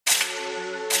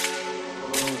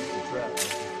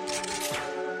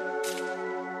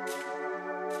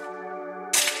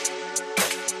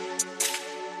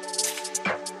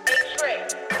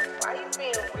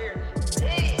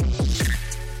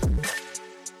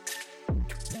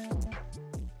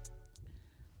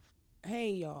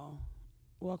Hey y'all,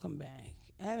 welcome back.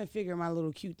 I haven't figured my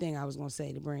little cute thing I was gonna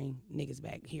say to bring niggas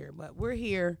back here, but we're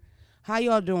here. How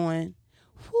y'all doing?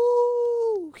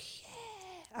 Woo, yeah.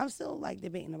 I'm still like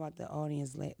debating about the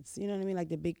audience. You know what I mean? Like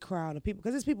the big crowd of people,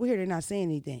 because there's people here that are not saying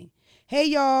anything. Hey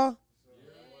y'all.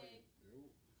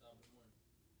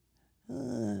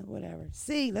 Whatever.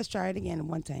 See, let's try it again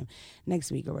one time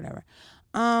next week or whatever.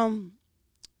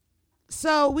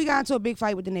 So we got into a big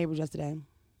fight with the neighbors yesterday.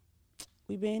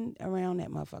 We've been around that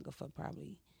motherfucker for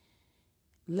probably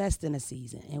less than a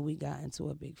season, and we got into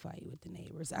a big fight with the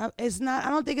neighbors. I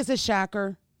don't think it's a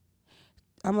shocker.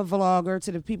 I'm a vlogger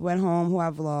to the people at home who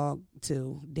I vlog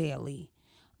to daily.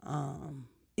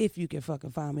 If you can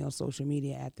fucking find me on social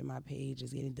media after my page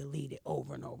is getting deleted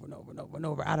over and over and over and over and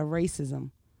over out of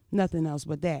racism. Nothing else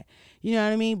but that. You know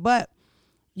what I mean? But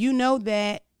you know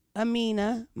that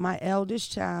Amina, my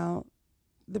eldest child,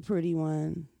 the pretty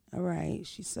one, all right,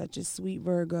 she's such a sweet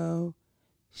Virgo.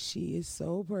 She is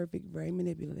so perfect, very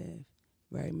manipulative,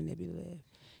 very manipulative.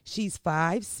 She's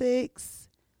 5'6".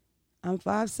 I'm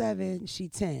 5'7". She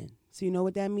 10. So you know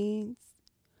what that means?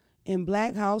 In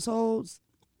black households,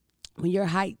 when your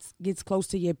height gets close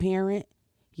to your parent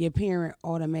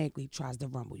automatically tries to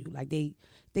rumble you. Like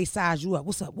they size you up.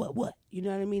 What's up? What? You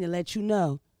know what I mean? To let you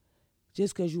know,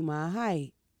 just because you my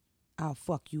height, I'll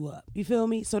fuck you up. You feel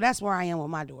me? So that's where I am with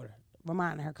my daughter.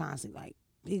 Reminding her constantly, like,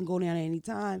 you can go down at any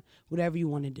time, whatever you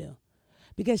want to do.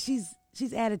 Because she's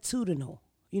attitudinal.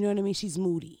 You know what I mean? She's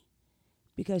moody.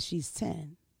 Because she's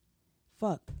 10.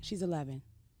 Fuck, she's 11.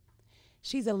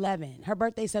 She's 11. Her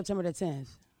birthday's September the 10th.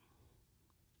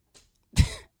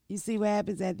 You see what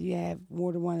happens after you have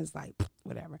more than one? It's like,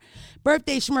 whatever.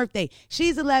 Birthday, schmirthday.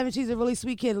 She's 11. She's a really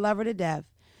sweet kid. Love her to death.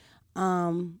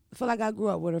 I feel like I grew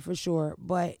up with her for sure.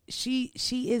 But she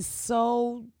is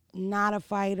so not a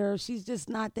fighter. She's just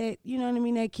not that, you know what I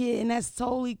mean, that kid. And that's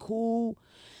totally cool.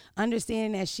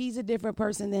 Understanding that she's a different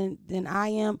person than I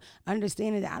am.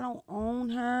 Understanding that I don't own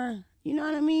her. You know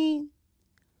what I mean?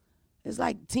 It's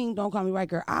like team Don't Call Me White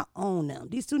Girl. I own them.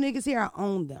 These two niggas here, I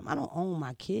own them. I don't own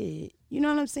my kid. You know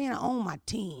what I'm saying? I own my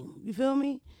team. You feel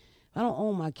me? I don't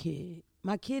own my kid.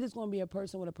 My kid is going to be a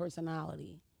person with a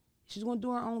personality. She's going to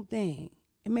do her own thing.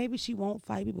 And maybe she won't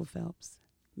fight people, Phelps.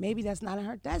 Maybe that's not in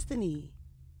her destiny.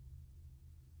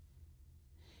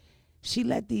 She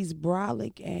let these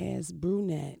brolic-ass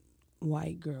brunette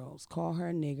white girls call her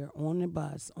a nigger on the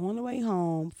bus on the way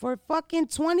home for fucking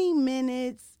 20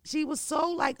 minutes. She was so,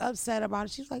 like, upset about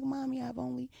it. She was like, Mommy, I've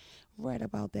only read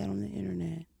about that on the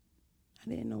internet. I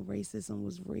didn't know racism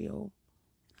was real.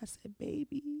 I said,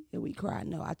 baby. And we cried.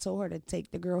 No, I told her to take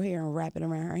the girl hair and wrap it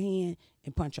around her hand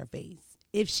and punch her face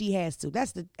if she has to.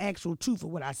 That's the actual truth of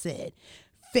what I said.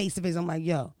 Face to face. I'm like,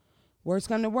 yo, worst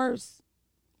come to worst,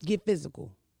 get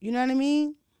physical. You know what I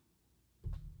mean?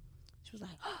 She was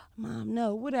like, oh, Mom,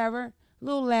 no, whatever. A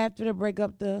little laughter to break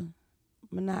up the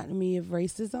monotony of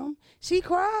racism. She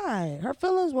cried. Her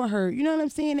feelings were hurt. You know what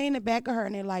I'm saying? They in the back of her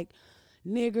and they're like,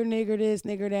 nigger this,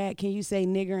 nigger that. Can you say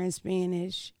nigger in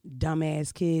Spanish?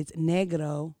 Dumbass kids.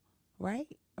 Negro, right?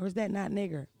 Or is that not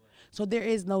nigger? So there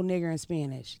is no nigger in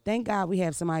Spanish. Thank God we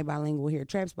have somebody bilingual here.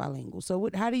 Trap's bilingual. So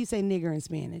how do you say nigger in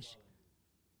Spanish?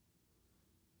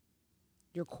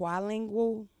 You're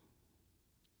qualingual,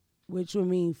 which would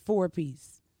mean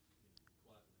four-piece.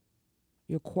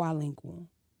 You're qualingual.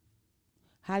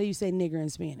 How do you say nigger in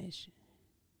Spanish?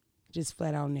 Just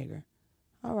flat out nigger.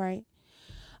 All right.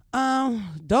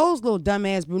 Those little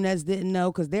dumbass brunettes didn't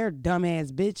know because they're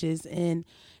dumbass bitches, and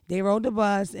they rode the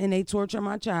bus and they torture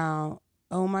my child.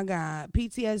 Oh my God,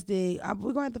 PTSD.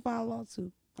 We're gonna have to file a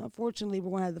lawsuit. Unfortunately,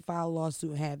 we're gonna have to file a lawsuit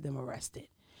and have them arrested.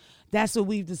 That's what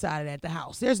we've decided at the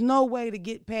house. There's no way to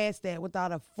get past that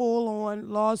without a full-on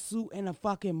lawsuit and a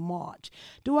fucking march.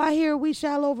 Do I hear we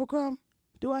shall overcome?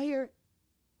 Do I hear it?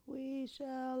 We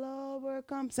shall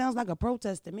overcome. Sounds like a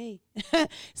protest to me.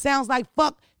 Sounds like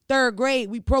fuck third grade.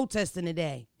 We protesting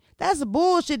today. That's the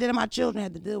bullshit that my children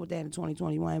had to deal with that in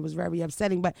 2021. It was very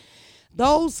upsetting. But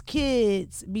those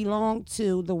kids belong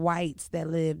to the whites that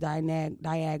live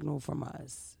diagonal from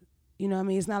us. You know what I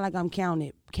mean? It's not like I'm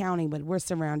counting, but we're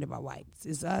surrounded by whites.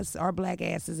 It's us, our black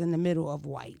asses in the middle of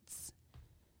whites.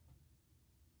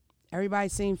 Everybody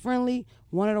seem friendly.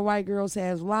 One of the white girls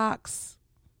has locks.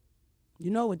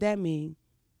 You know what that means.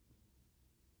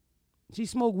 She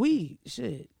smoked weed.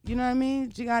 Shit. You know what I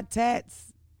mean? She got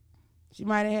tats. She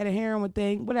might have had a heroin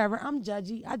thing. Whatever. I'm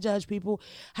judgy. I judge people.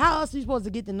 How else are you supposed to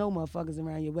get to know motherfuckers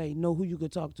around your way? Know who you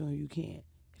could talk to and who you can't.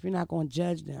 If you're not going to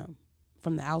judge them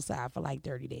from the outside for like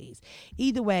 30 days.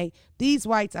 Either way, these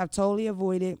whites I've totally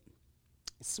avoided.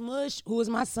 Smush, who is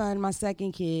my son, my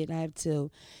second kid, I have two.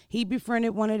 He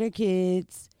befriended one of the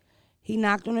kids. He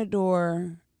knocked on the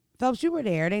door. Phelps, you were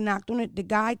there. They knocked on it. The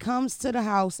guy comes to the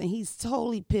house and he's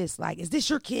totally pissed. Like, is this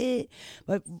your kid?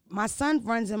 But my son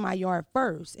runs in my yard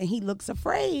first and he looks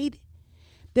afraid.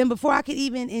 Then before I could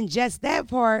even ingest that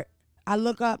part, I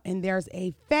look up and there's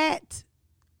a fat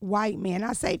white man.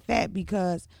 I say fat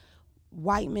because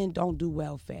white men don't do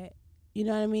well fat. You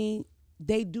know what I mean?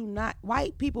 They do not.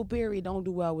 White people, period, don't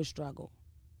do well with struggle.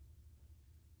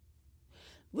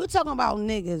 We're talking about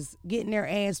niggas getting their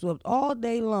ass whooped all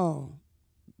day long.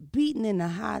 Beating in the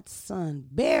hot sun,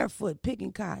 barefoot,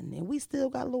 picking cotton, and we still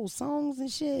got little songs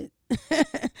and shit.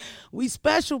 We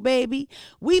special, baby.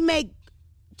 We make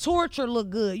torture look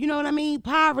good. You know what I mean?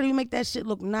 Poverty, we make that shit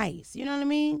look nice. You know what I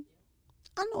mean?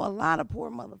 I know a lot of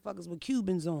poor motherfuckers with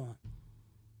Cubans on.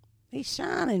 They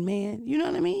shining, man. You know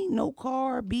what I mean? No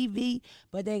car, BV,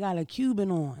 but they got a Cuban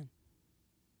on.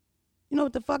 You know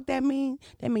what the fuck that mean?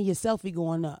 That mean your selfie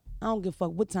going up. I don't give a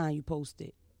fuck what time you post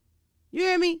it. You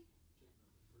hear me?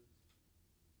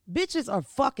 Bitches are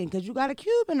fucking because you got a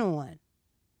Cuban on.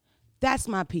 That's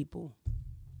my people.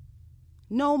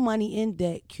 No money in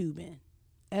debt, Cuban.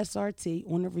 SRT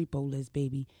on the repo list,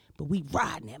 baby. But we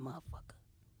riding that motherfucker.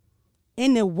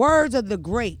 In the words of the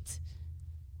great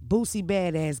Boosie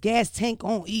Badass, gas tank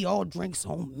on E, all drinks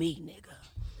on me, nigga.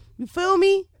 You feel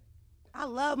me? I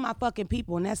love my fucking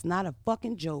people, and that's not a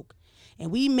fucking joke.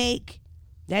 And we make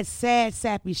that sad,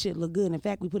 sappy shit look good. In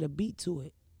fact, we put a beat to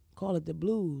it. Call it the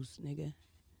blues, nigga.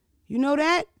 You know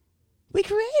that? We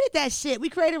created that shit. We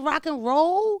created rock and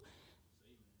roll.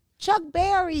 Chuck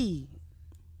Berry.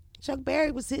 Chuck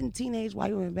Berry was hitting teenage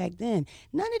white women back then.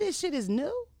 None of this shit is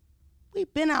new.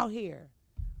 We've been out here.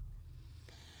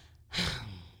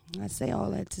 I say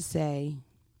all that to say,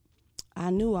 I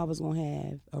knew I was going to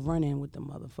have a run-in with the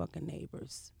motherfucking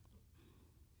neighbors.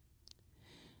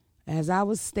 As I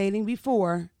was stating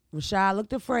before, Rashad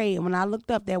looked afraid, and when I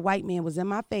looked up, that white man was in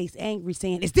my face, angry,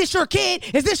 saying, is this your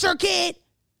kid? Is this your kid?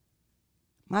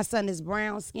 My son is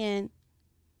brown skinned,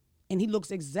 and he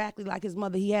looks exactly like his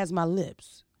mother. He has my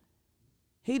lips.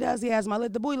 He does. He has my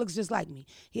lips. The boy looks just like me.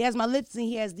 He has my lips, and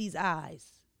he has these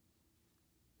eyes.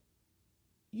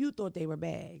 You thought they were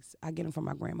bags. I get them from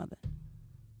my grandmother.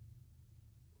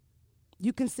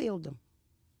 You concealed them.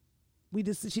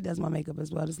 She does my makeup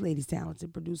as well. This lady's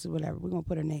talented, producer, whatever. We're going to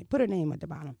put her name at the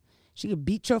bottom. She could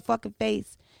beat your fucking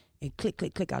face and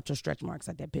click out your stretch marks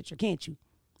like that picture, can't you?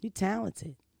 You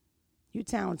talented. You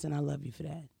talented, and I love you for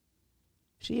that.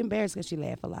 She embarrassed because she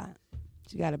laugh a lot.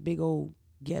 She got a big old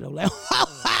ghetto laugh.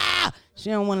 She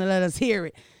don't want to let us hear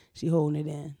it. She holding it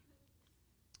in.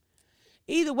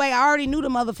 Either way, I already knew the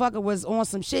motherfucker was on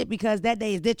some shit because that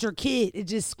day, is that your kid? It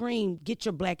just screamed, get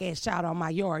your black ass child on my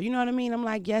yard. You know what I mean? I'm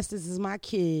like, yes, this is my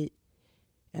kid.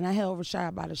 And I held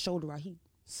Rashad by the shoulder while he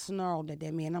snarled at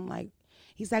that man. I'm like,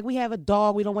 he's like, we have a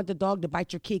dog. We don't want the dog to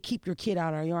bite your kid. Keep your kid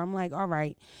out of our yard. I'm like, all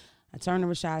right. I turned to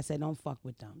Rashad and said, don't fuck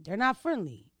with them. They're not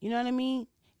friendly. You know what I mean?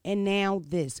 And now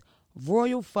this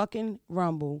Royal fucking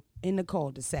Rumble in the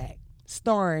cul-de-sac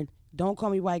starring Don't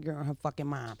Call Me White Girl and her fucking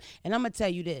mom. And I'm going to tell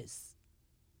you this.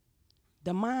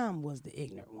 The mom was the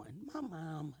ignorant one. My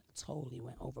mom totally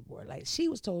went overboard. Like, she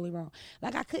was totally wrong.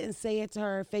 Like, I couldn't say it to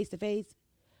her face to face,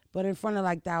 but in front of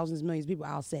like thousands, millions of people,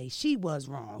 I'll say she was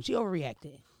wrong. She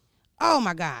overreacted. Oh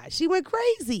my God. She went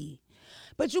crazy.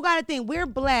 But you got to think, we're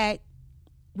black.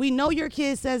 We know your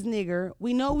kid says nigger.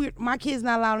 We know my kid's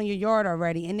not allowed in your yard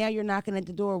already. And now you're knocking at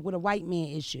the door with a white man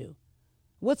issue.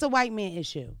 What's a white man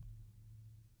issue?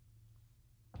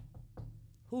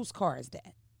 Whose car is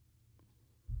that?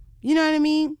 You know what I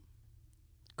mean?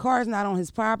 Car's not on his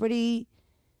property.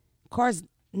 Car's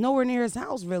nowhere near his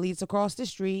house, really. It's across the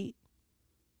street.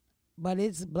 But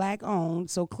it's black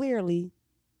owned. So clearly,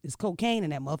 there's cocaine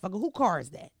in that motherfucker. Who car is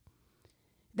that?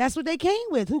 That's what they came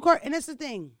with. Who car? And that's the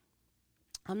thing.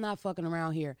 I'm not fucking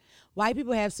around here. White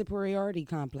people have superiority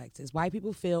complexes. White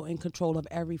people feel in control of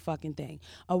every fucking thing.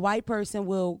 A white person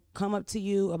will come up to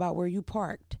you about where you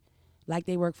parked. Like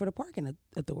they work for the parking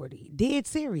authority. Dead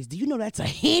serious. Do you know that's a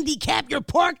handicap you're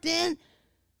parked in?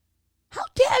 How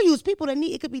dare you? It's people that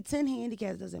need, it could be 10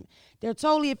 handicaps. They're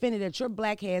totally offended that your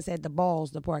black ass had the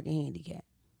balls to park a handicap.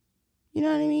 You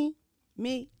know what I mean?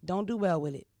 Me, don't do well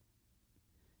with it.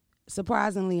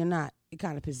 Surprisingly or not, it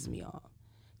kind of pisses me off.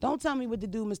 Don't tell me what to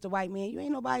do, Mr. White Man. You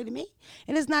ain't nobody to me.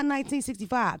 And it's not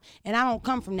 1965. And I don't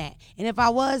come from that. And if I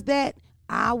was that,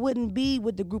 I wouldn't be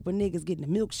with the group of niggas getting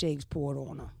the milkshakes poured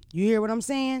on them. You hear what I'm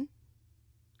saying?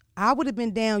 I would have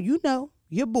been down, you know,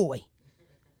 your boy.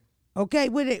 Okay,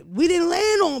 with it. We didn't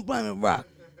land on Plymouth Rock.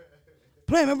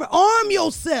 Plymouth Rock. Arm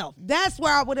yourself. That's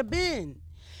where I would have been.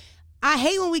 I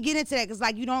hate when we get into that because,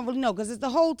 like, you don't really know. Because it's the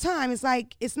whole time. It's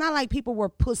like, it's not like people were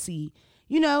pussy.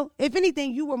 You know, if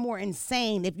anything, you were more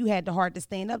insane if you had the heart to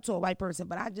stand up to a white person.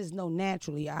 But I just know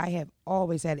naturally I have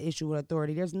always had an issue with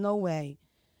authority. There's no way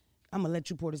I'm going to let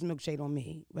you pour this milkshake on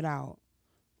me without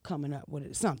coming up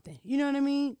with something. You know what I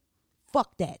mean?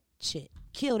 Fuck that shit.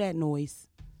 Kill that noise.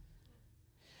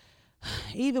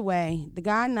 Either way, the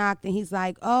guy knocked and he's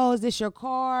like, oh, is this your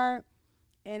car?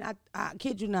 And I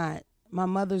kid you not, my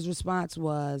mother's response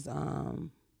was,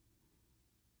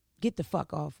 get the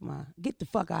fuck out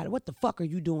of, what the fuck are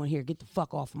you doing here? Get the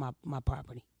fuck off my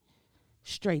property.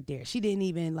 Straight there. She didn't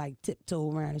even like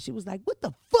tiptoe around it. She was like, what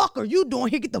the fuck are you doing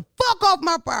here? Get the fuck off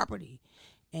my property.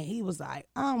 And he was like,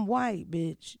 I'm white,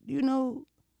 bitch. You know,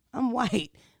 I'm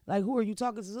white. Like, who are you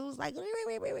talking to? So it was like,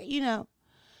 you know.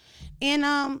 And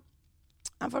I'm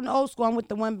from the old school. I'm with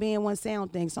the one band, one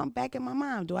sound thing. So I'm back at my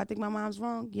mom. Do I think my mom's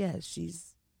wrong? Yes,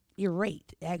 she's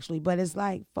irate, actually. But it's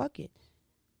like, fuck it.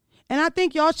 And I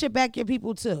think y'all should back your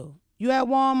people, too. You at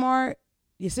Walmart,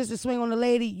 your sister swing on the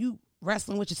lady, you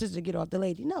wrestling with your sister to get off the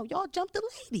lady. No, y'all jump the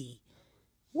lady.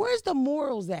 Where's the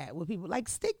morals at with people? Like,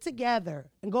 stick together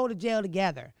and go to jail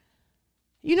together.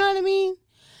 You know what I mean?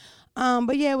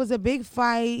 But yeah, it was a big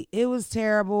fight. It was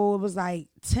terrible. It was like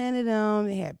 10 of them.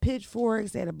 They had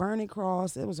pitchforks. They had a burning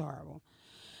cross. It was horrible.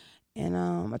 And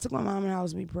I took my mom in the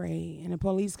house. We prayed. And the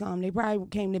police come. They probably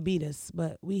came to beat us.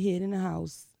 But we hid in the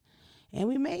house. And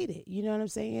we made it. You know what I'm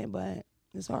saying? But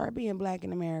it's hard being black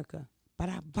in America.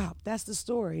 Ba-da-bop. That's the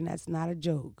story. And that's not a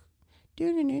joke.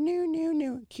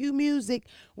 Cue music.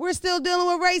 We're still dealing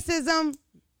with racism.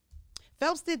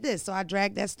 Phelps did this. So I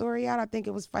dragged that story out. I think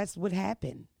it was what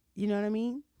happened. You know what I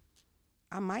mean?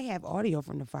 I might have audio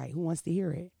from the fight. Who wants to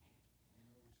hear it?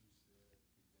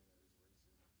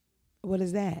 What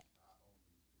is that?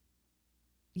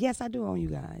 Yes, I do own you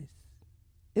guys.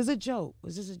 It's a joke.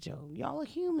 It's just a joke. Y'all are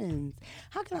humans.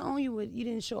 How can I own you when you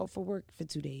didn't show up for work for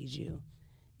 2 days, you?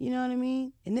 You know what I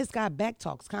mean? And this guy back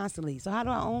talks constantly. So how do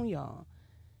I own y'all?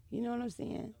 You know what I'm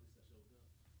saying?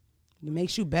 It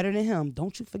makes you better than him.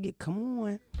 Don't you forget. Come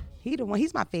on. He the one.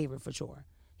 He's my favorite for sure.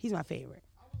 He's my favorite.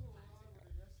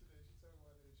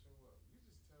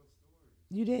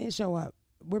 You didn't show up.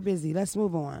 We're busy. Let's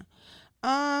move on.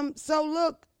 So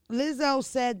look, Lizzo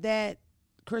said that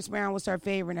Chris Brown was her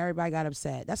favorite and everybody got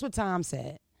upset. That's what Tom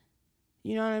said.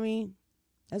 You know what I mean?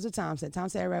 That's what Tom said. Tom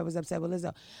said everybody was upset with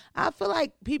Lizzo. I feel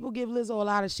like people give Lizzo a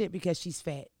lot of shit because she's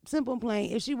fat. Simple and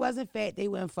plain. If she wasn't fat, they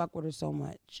wouldn't fuck with her so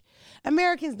much.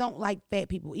 Americans don't like fat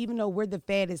people, even though we're the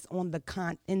fattest on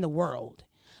in the world.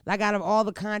 Like, out of all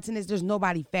the continents, there's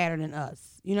nobody fatter than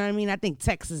us. You know what I mean? I think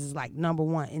Texas is, like, number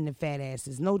one in the fat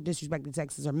asses. No disrespect to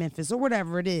Texas or Memphis or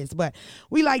whatever it is. But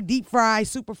we like deep fried,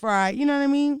 super fried. You know what I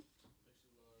mean?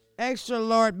 Extra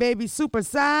Lord, baby, super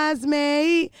size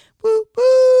me. Boop,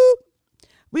 boop.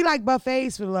 We like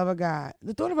buffets, for the love of God.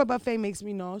 The thought of a buffet makes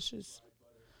me nauseous.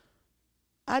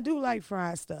 I do like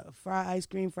fried stuff. Fried ice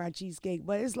cream, fried cheesecake.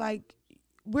 But it's like,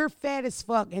 we're fat as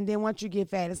fuck, and then once you get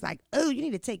fat, it's like, oh, you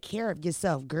need to take care of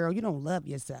yourself, girl. You don't love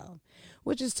yourself,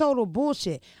 which is total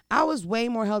bullshit. I was way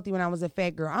more healthy when I was a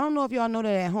fat girl. I don't know if y'all know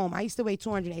that at home. I used to weigh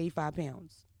 285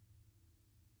 pounds.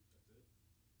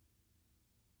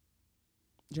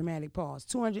 Dramatic pause.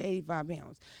 285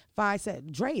 pounds.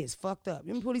 5'7". Dre is fucked up.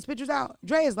 You me pull these pictures out?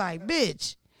 Dre is like,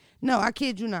 bitch. No, I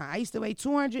kid you not. I used to weigh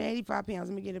 285 pounds.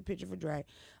 Let me get a picture for Dre.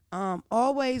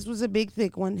 Always was a big,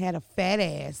 thick one. Had a fat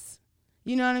ass.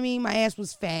 You know what I mean? My ass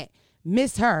was fat.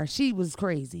 Miss her. She was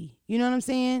crazy. You know what I'm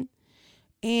saying?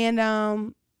 And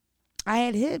I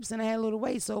had hips and I had a little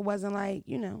waist, so it wasn't like,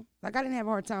 you know, like I didn't have a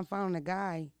hard time finding a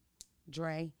guy,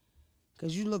 Dre,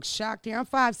 because you look shocked here. I'm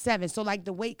 5'7", so like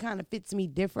the weight kind of fits me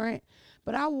different.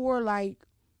 But I wore like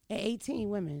 18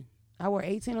 women. I wore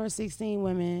 18 or 16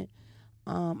 women.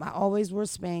 I always wore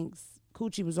Spanx.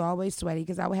 Coochie was always sweaty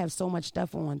because I would have so much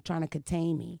stuff on trying to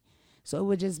contain me. So it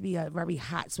would just be a very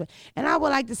hot sweat. And I would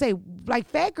like to say, like,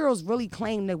 fat girls really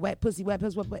claim the wet pussy, but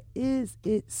is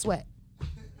it sweat?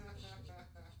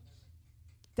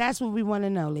 That's what we want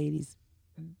to know, ladies.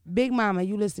 Big mama,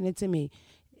 you listening to me.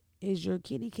 Is your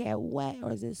kitty cat wet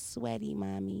or is it sweaty,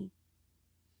 mommy?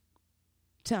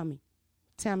 Tell me.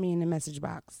 Tell me in the message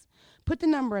box. Put the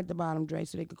number at the bottom, Dre,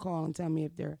 so they could call and tell me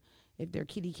if their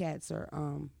kitty cats are,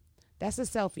 that's a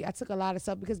selfie. I took a lot of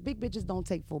selfies because big bitches don't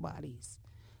take full bodies.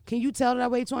 Can you tell that I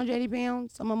weigh 280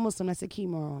 pounds? I'm a Muslim. That's a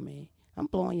chemo on me. I'm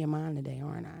blowing your mind today,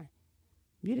 aren't I?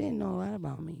 You didn't know a lot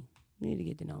about me. You need to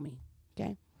get to know me,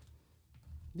 okay?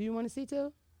 Do you want to see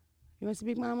too? You want to see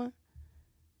Big Mama?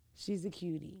 She's a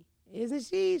cutie. Isn't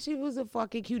she? She was a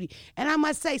fucking cutie. And I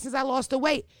must say, since I lost the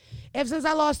weight,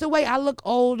 I look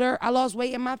older. I lost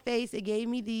weight in my face. It gave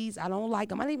me these. I don't like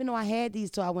them. I didn't even know I had these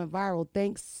till I went viral.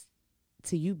 Thanks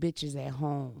to you bitches at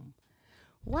home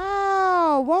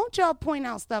Wow. Won't y'all point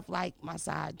out stuff like my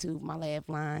side tooth, my laugh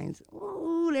lines?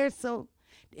 Ooh, the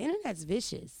internet's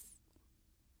vicious.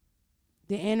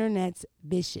 The internet's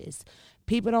vicious.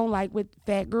 People don't like what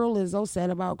Fat Girl Lizzo said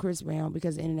about Chris Brown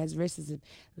because the internet's vicious. If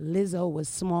Lizzo was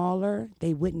smaller,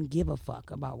 they wouldn't give a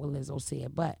fuck about what Lizzo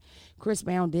said. But Chris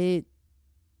Brown did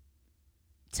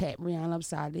tap Rihanna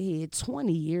upside the head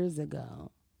 20 years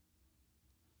ago.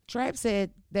 Trap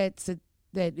said that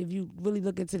if you really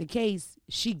look into the case,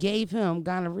 she gave him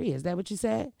gonorrhea. Is that what you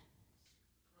said?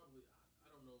 Probably.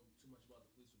 I don't know too much about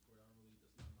the police report.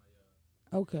 That's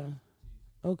not my. Okay.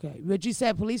 Okay. But you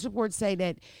said police reports say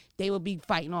that they will be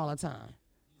fighting all the time.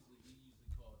 He usually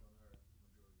called on her majority of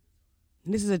the time.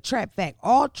 And this is a trap fact.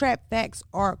 All trap facts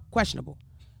are questionable.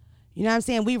 You know what I'm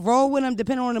saying? We roll with them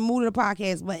depending on the mood of the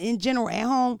podcast. But in general, at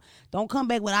home, don't come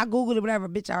back with I Googled it, whatever.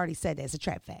 Bitch, I already said that. It's a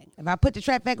trap fact. If I put the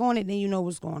trap fact on it, then you know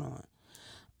what's going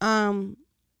on.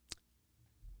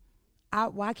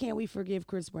 Why can't we forgive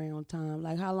Chris Brown, Tom?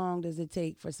 Like, how long does it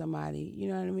take for somebody? You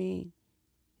know what I mean?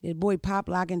 The boy pop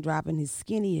locking, dropping his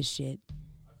skinny as shit.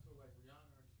 I feel like Rihanna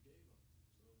already forgave him.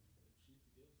 So if she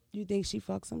forgives him. You think she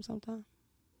fucks him sometime?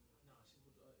 Nah, she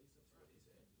with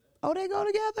ASAP. Oh, they go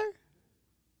together?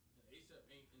 And ASAP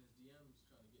ain't in his DMs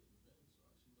trying to get revenge, so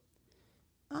she must have forgave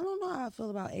him. I don't know how I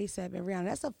feel about ASAP and Rihanna.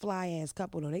 That's a fly ass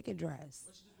couple though. They can dress.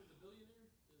 What she just with the billionaire?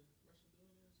 The Russian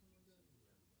billionaire or something like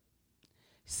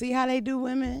that? See how they do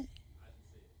women?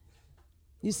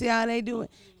 You see how they do it?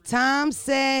 Tom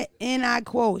said, and I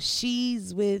quote,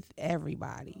 she's with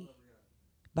everybody.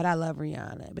 But I love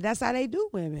Rihanna. But that's how they do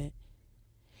women.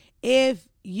 If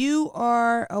you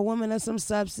are a woman of some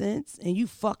substance and you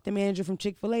fuck the manager from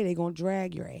Chick-fil-A, they going to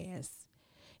drag your ass.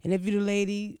 And if you're the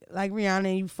lady like Rihanna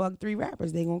and you fuck 3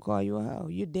 rappers, they going to call you a hoe.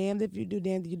 You're damned if you do,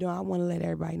 damned if you don't. I want to let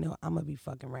everybody know I'm going to be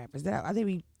fucking rappers. I think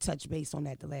we touched base on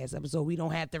that the last episode. We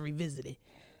don't have to revisit it.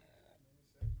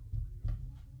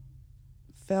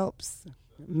 Phelps,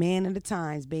 man of the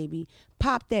times, baby.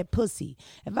 Pop that pussy.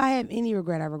 If I have any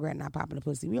regret, I regret not popping the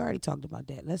pussy. We already talked about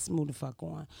that. Let's move the fuck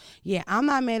on. Yeah, I'm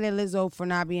not mad at Lizzo for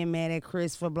not being mad at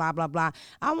Chris for blah, blah, blah.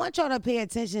 I want y'all to pay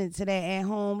attention to that at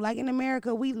home. Like in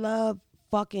America, we love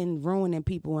fucking ruining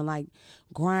people and like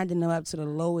grinding them up to the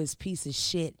lowest piece of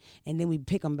shit and then we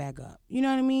pick them back up. You know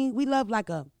what I mean? We love like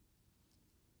a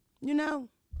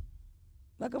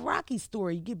Rocky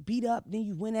story. You get beat up, then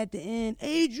you win at the end.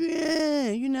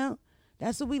 Adrian,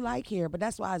 That's what we like here, but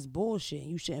that's why it's bullshit.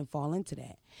 You shouldn't fall into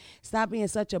that. Stop being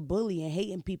such a bully and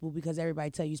hating people because everybody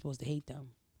tell you you're supposed to hate them.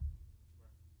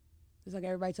 It's like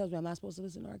everybody tells me I'm not supposed to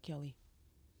listen to R. Kelly.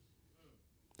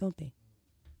 Don't they?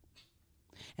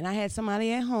 And I had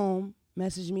somebody at home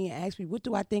message me and ask me, what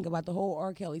do I think about the whole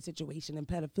R. Kelly situation and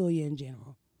pedophilia in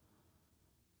general?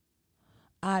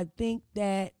 I think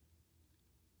that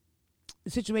the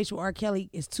situation with R. Kelly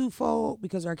is twofold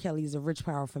because R. Kelly is a rich,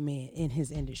 powerful man in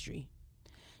his industry.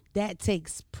 That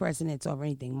takes precedence over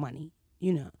anything money,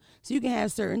 So you can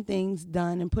have certain things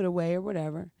done and put away or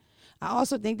whatever. I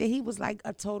also think that he was like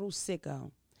a total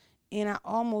sicko. And I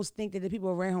almost think that the people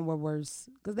around him were worse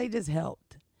because they just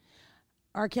helped.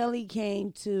 R. Kelly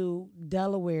came to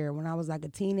Delaware when I was like a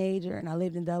teenager and I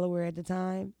lived in Delaware at the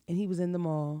time. And he was in the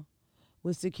mall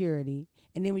with security.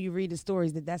 And then when you read the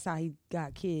stories that's how he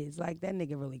got kids. Like, that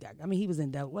nigga really he was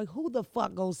in Delaware. Like, who the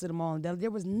fuck goes to the mall in Delaware?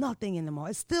 There was nothing in the mall.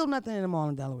 It's still nothing in the mall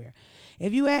in Delaware.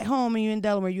 If you at home and you're in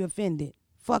Delaware, you offended.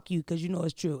 Fuck you, because you know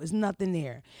it's true. It's nothing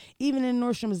there. Even in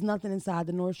Nordstrom, there's nothing inside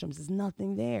the Nordstroms. There's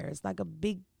nothing there. It's like a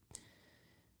big,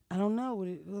 I don't know,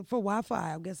 for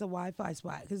Wi-Fi. I guess a Wi-Fi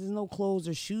spot, because there's no clothes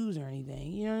or shoes or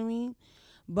anything. You know what I mean?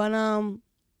 But,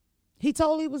 he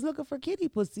totally was looking for kitty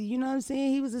pussy. You know what I'm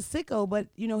saying? He was a sicko, but,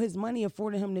 his money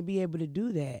afforded him to be able to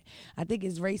do that. I think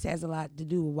his race has a lot to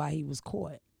do with why he was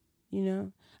caught.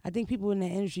 I think people in the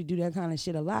industry do that kind of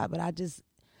shit a lot, but I just,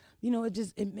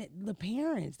 it meant the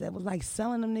parents that was like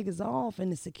selling them niggas off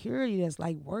and the security that's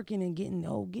like working and getting,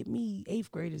 get me 8th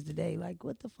graders today. Like,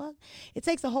 what the fuck? It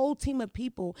takes a whole team of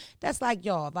people. That's like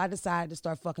y'all, if I decided to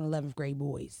start fucking 11th grade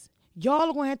boys, y'all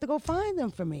are going to have to go find them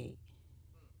for me.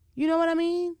 You know what I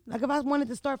mean? Like if I wanted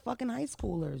to start fucking high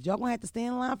schoolers, y'all gonna have to stay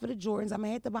in line for the Jordans. I'm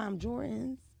gonna have to buy them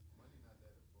Jordans.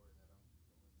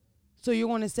 So you're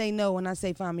gonna say no when I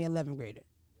say find me 11th grader? Yes.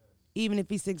 Even if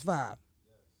he's 6'5"? Yes.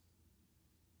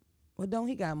 Well, don't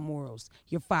he got morals?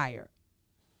 You're fired.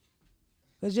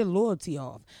 Because your loyalty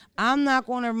off. I'm not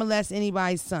gonna molest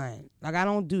anybody's son. Like I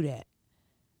don't do that.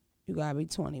 You gotta be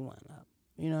 21 up.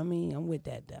 You know what I mean? I'm with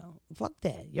that though. Fuck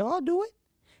that. Y'all do it?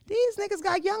 These niggas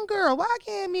got young girl. Why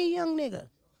can't me a young nigga?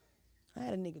 I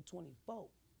had a nigga 24.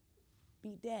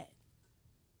 Beat that.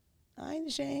 I ain't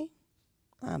ashamed.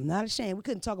 I'm not ashamed. We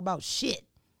couldn't talk about shit.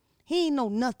 He ain't know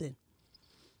nothing.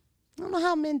 I don't know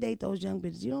how men date those young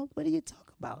bitches. You know, what do you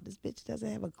talk about? This bitch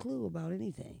doesn't have a clue about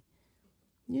anything.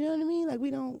 You know what I mean? Like,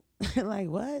 we don't, like,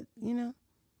 what? You know?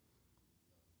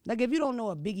 Like, if you don't know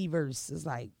a Biggie verse, it's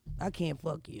like, I can't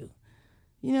fuck you.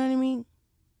 You know what I mean?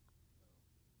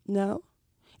 No?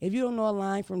 If you don't know a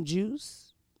line from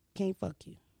Juice, can't fuck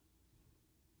you.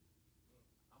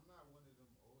 I'm not one of them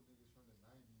old niggas from the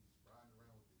 90s riding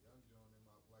around with the young John in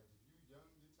my like. If you young,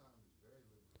 your time is very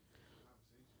limited.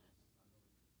 Conversations, I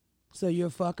know, So you're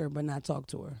a fucker, but not talk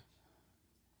to her.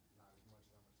 not as much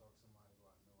as I'm gonna talk to somebody who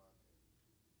I know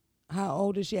I can. How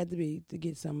old does she have to be to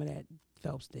get some of that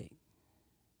Phelps stick?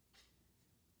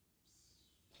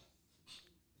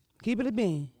 Keep it a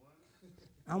bean.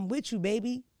 I'm with you,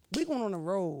 baby. We going on the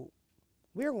road.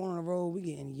 We're going on the road. We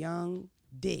getting young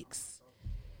dicks.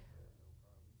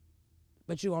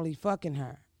 But you only fucking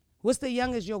her. What's the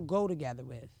youngest you'll go together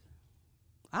with?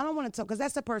 I don't want to talk, because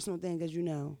that's a personal thing, because you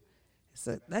know.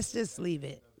 So let's just leave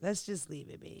it. Let's just leave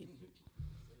it, babe.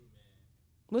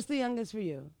 What's the youngest for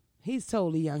you? He's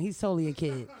totally young. He's totally a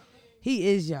kid. He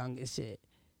is young as shit.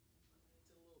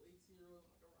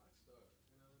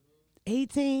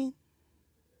 18?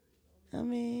 I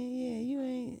mean, yeah, you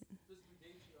ain't. Physically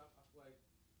date you, I feel like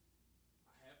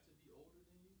I have to be older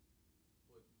than you,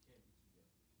 but you can't be too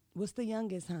young. What's the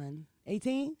youngest, hon?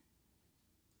 18? Like,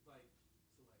 to like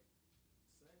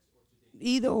sex or to date?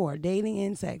 Either or, dating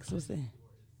and sex. What's the? Or it's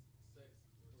sex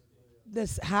or to date?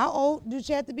 This, how old do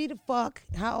you have to be to fuck?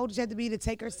 How old do you have to be to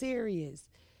take her serious?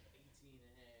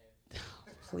 18 and a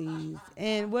half. Please.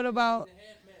 And what about?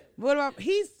 What about?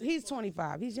 He's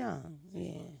 25. He's young. Yeah.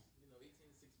 18 to 6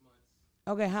 months.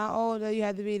 Okay. How old do you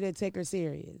have to be to take her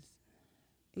serious?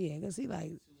 Yeah, cause he like.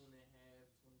 2.5,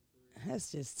 23.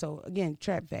 That's just so. Again,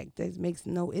 trap fact. That makes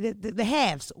no. The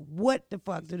halves. What the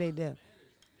fuck do they do? You're not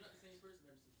the same person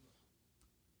every 6 months.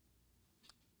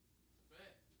 It's a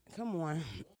fact. Come on.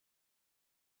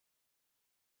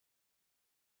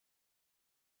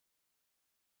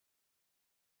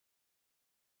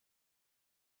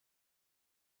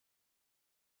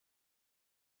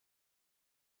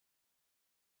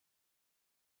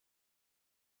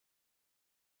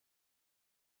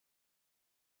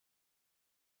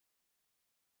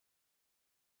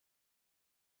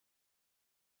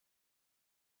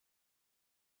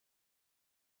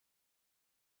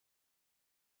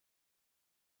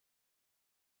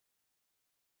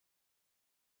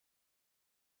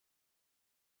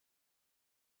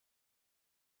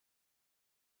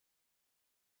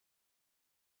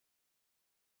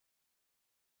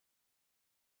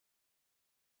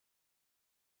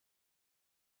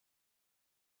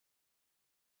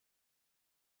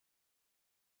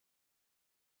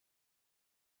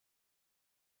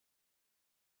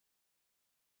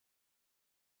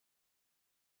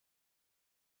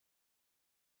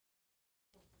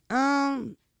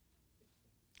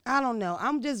 I don't know.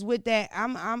 I'm just with that.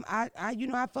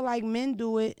 I feel like men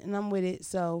do it, and I'm with it.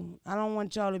 So I don't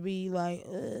want y'all to be like,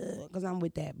 because I'm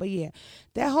with that. But yeah,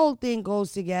 that whole thing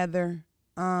goes together.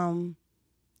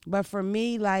 But for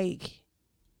me, like,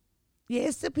 yeah,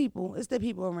 it's the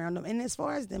people around them. And as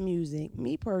far as the music,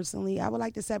 me personally, I would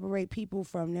like to separate people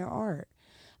from their art.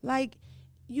 Like,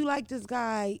 you like this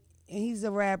guy, and he's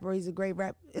a rapper. He's a great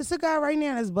rapper. It's a guy right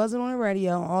now that's buzzing on the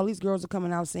radio. All these girls are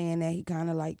coming out saying that he kind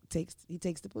of like takes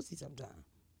the pussy sometimes,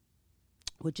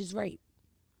 which is rape.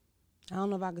 I don't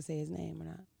know if I can say his name or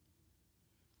not.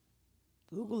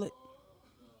 Google it.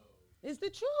 It's the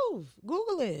truth.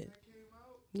 Google it.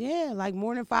 Yeah, like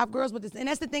more than 5 girls. But and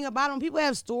that's the thing about them. People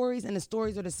have stories, and the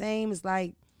stories are the same. It's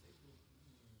like,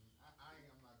 I'm not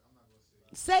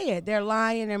gonna say. say it. They're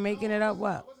lying. They're making it up. What?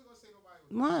 I wasn't gonna say nobody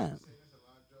was What? saying there's a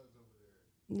lot of drugs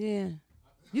over there. Yeah.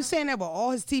 You saying that with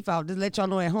all his teeth out, just let y'all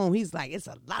know at home. He's like, it's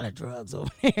a lot of drugs over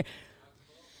there.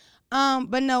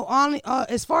 But no, only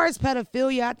as far as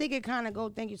pedophilia, I think it kind of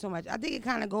goes. Thank you so much. I think it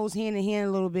kind of goes hand in hand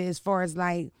a little bit as far as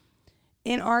like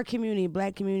in our community,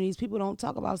 black communities, people don't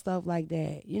talk about stuff like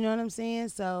that. You know what I'm saying?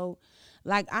 So,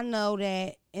 like, I know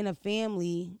that in a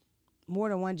family, more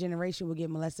than one generation will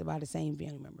get molested by the same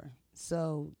family member.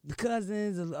 So the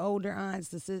cousins, the older aunts,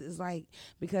 the sisters, like,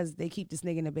 because they keep this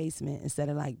nigga in the basement instead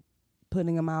of like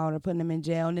putting him out or putting him in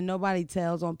jail, and then nobody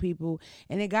tells on people.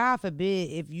 And then God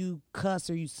forbid if you cuss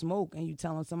or you smoke and you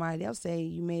tell on somebody, they'll say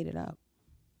you made it up.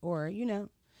 Or, you know,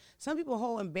 some people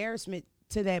hold embarrassment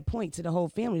to that point to the whole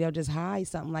family. They'll just hide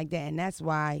something like that. And that's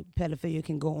why pedophilia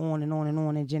can go on and on and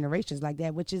on in generations like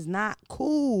that, which is not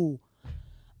cool.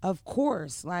 Of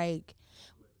course. Like,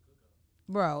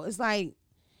 bro, it's like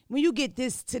when you get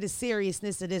this to the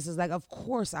seriousness of this, it's like, of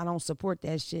course I don't support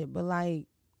that shit. But like,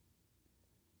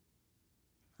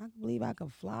 I can believe I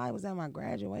could fly was at my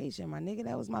graduation. My nigga,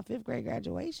 that was my 5th grade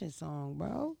graduation song,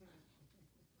 bro.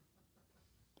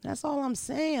 That's all I'm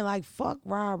saying. Like, fuck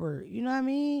Robert. You know what I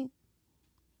mean?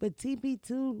 But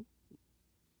TP2,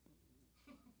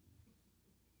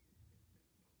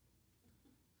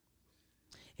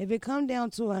 if it come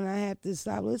down to it and I have to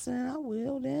stop listening, I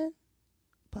will then,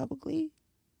 publicly.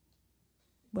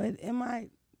 But am I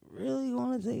really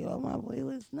going to take off my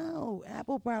playlist? No.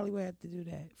 Apple probably would have to do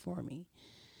that for me.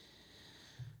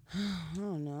 I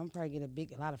don't know. I'm probably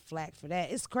get a lot of flack for that.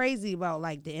 It's crazy about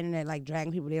like the internet, like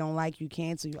dragging people they don't like you,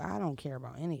 cancel you. I don't care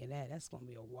about any of that. That's gonna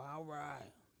be a wild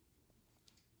ride.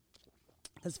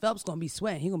 Cause Phelps gonna be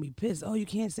sweating. He gonna be pissed. Oh, you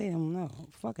can't say them. No,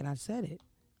 fuck it. I said it.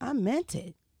 I meant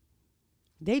it.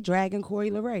 They dragging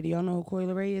Corey LeRae. Do y'all know who Corey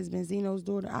LeRae is? Benzino's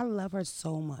daughter. I love her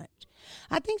so much.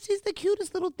 I think she's the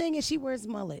cutest little thing, and she wears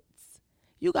mullets.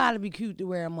 You gotta be cute to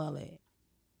wear a mullet.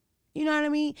 You know what I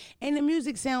mean? And the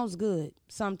music sounds good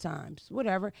sometimes.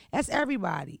 Whatever. That's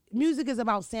everybody. Music is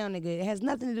about sounding good. It has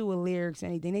nothing to do with lyrics or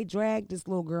anything. They drag this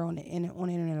little girl on the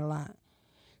internet a lot.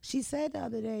 She said the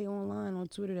other day online on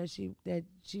Twitter that she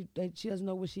doesn't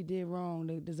know what she did wrong.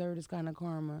 They deserve this kind of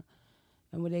karma.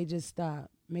 And when they just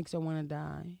stop, makes her want to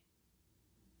die.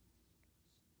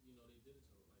 You know, they did it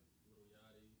to like Lil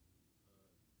Yachty,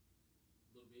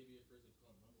 Lil Baby at first they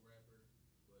called him mumble rapper,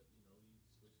 but you know he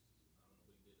switched. I don't know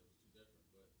what he did that was too different,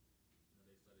 but you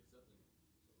know they started accepting it.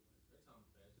 So like their time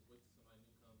passed. Just wait till somebody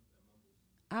new comes that mumbles.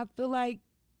 I feel like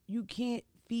you can't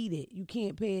feed it. You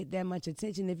can't pay it that much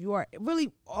attention if you are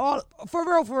really all for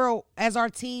real. As our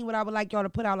team, what I would like y'all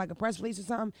to put out like a press release or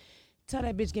something. Tell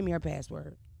that bitch, give me her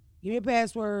password. Give me a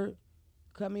password.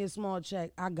 Cut me a small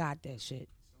check. I got that shit.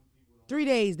 3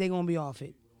 days they gonna be off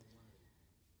it.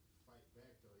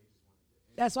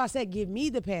 That's why I said give me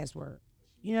the password.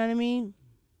 You know what I mean?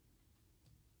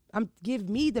 Give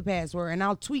me the password and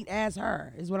I'll tweet as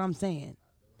her is what I'm saying.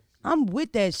 I'm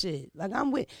with that shit. Like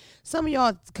I'm with some of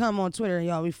y'all come on Twitter and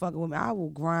y'all be fucking with me. I will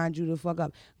grind you the fuck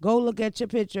up. Go look at your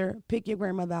picture. Pick your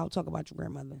grandmother out. Talk about your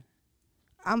grandmother.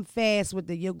 I'm fast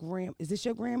with is this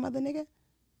your grandmother, nigga?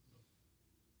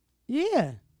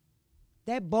 Yeah.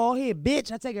 That bald head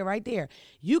bitch, I take it right there.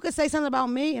 You could say something about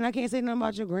me and I can't say nothing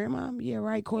about your grandma. Yeah,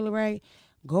 right, Corey LeRae.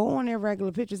 Go on their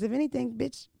regular pictures. If anything,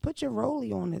 bitch, put your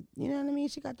rollie on it. You know what I mean?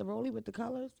 She got the rollie with the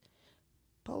colors.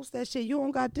 Post that shit. You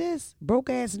don't got this. Broke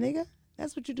ass nigga.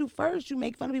 That's what you do first. You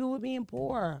make fun of people with being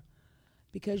poor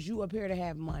because you appear to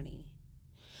have money.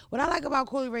 What I like about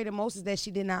Corey LeRae the most is that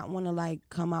she did not want to like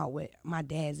come out with my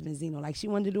dad's Benzino. Like she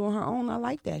wanted to do on her own. I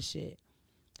like that shit.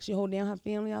 She hold down her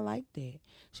family. I like that.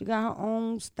 She got her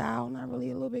own style. Not really,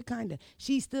 a little bit kind of.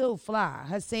 She still fly.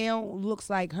 Her sound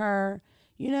looks like her.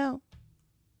 You know?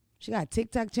 She got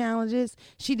TikTok challenges.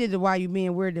 She did the Why You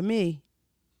Being Weird to Me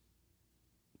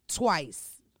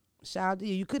twice. Shout out to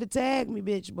you. You could have tagged me,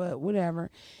 bitch, but whatever.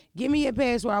 Give me your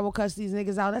password. I will cuss these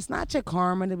niggas out. That's not your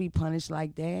karma to be punished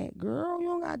like that. Girl, you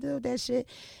don't got to deal with that shit.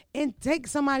 And take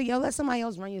somebody else. Let somebody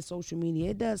else run your social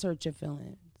media. It does hurt your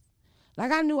feelings.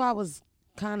 Like, I knew I was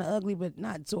kind of ugly, but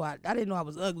not too. I didn't know I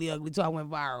was ugly till I went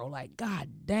viral. Like, god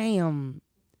damn.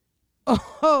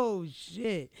 Oh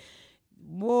shit.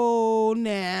 Whoa,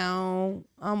 now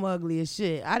I'm ugly as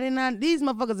shit. I did not. These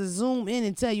motherfuckers will zoom in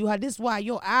and tell you how this why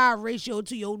your eye ratio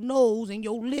to your nose and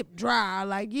your lip dry.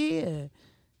 Like, yeah,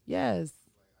 yes.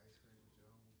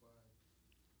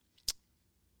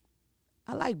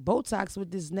 I like Botox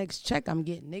with this next check I'm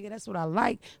getting, nigga. That's what I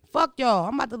like. Fuck y'all.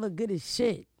 I'm about to look good as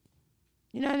shit.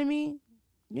 You know what I mean?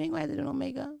 You ain't gonna have to do no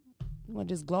makeup. You gonna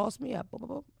just gloss me up.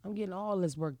 I'm getting all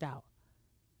this worked out.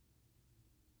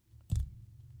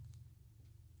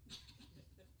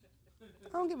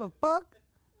 I don't give a fuck.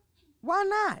 Why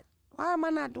not? Why am I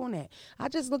not doing that? I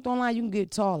just looked online. You can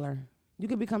get taller. You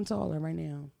can become taller right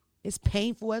now. It's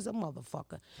painful as a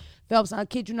motherfucker. Phelps, I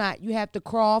kid you not. You have to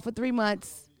crawl for 3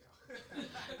 months.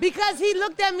 Because he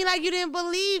looked at me like you didn't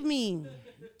believe me.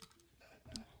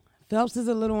 Phelps is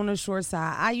a little on the short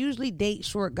side. I usually date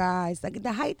short guys. Like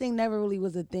the height thing never really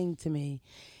was a thing to me.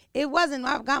 It wasn't.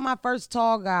 I got my first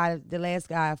tall guy, the last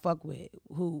guy I fuck with,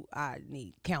 who I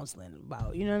need counseling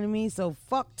about. You know what I mean? So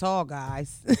fuck tall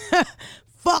guys.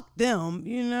 Fuck them,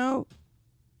 you know?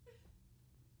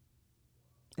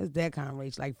 It's that kind of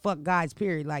race. Like fuck guys,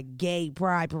 period. Like gay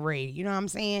pride parade. You know what I'm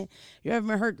saying? You ever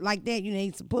been hurt like that? You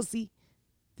need some pussy?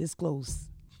 This close.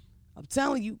 I'm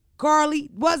telling you, Carly,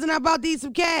 wasn't I about to eat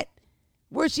some cat?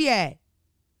 Where's she at?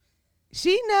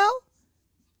 She know.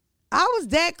 I was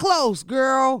that close,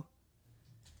 girl.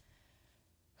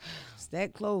 It's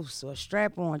that close. So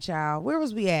strap on, child. Where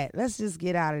was we at? Let's just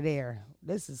get out of there.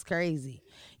 This is crazy.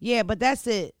 Yeah, but that's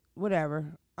it.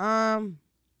 Whatever. I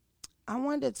I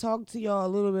wanted to talk to y'all a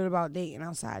little bit about dating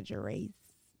outside your race.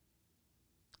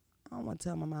 I don't want to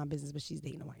tell my mom business, but she's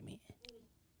dating a white man.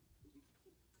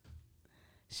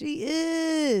 She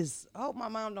is. I hope my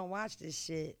mom don't watch this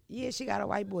shit. Yeah, she got a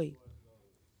white boy.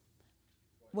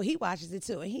 Well, he watches it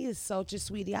too, and he is such a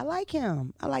sweetie. I like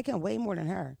him. I like him way more than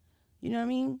her. You know what I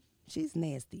mean? She's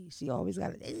nasty. She always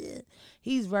got it.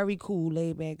 He's very cool,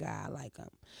 laid back guy. I like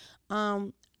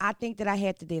him. I think that I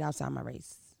have to date outside my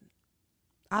race.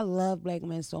 I love black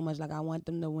men so much. Like, I want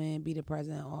them to win, be the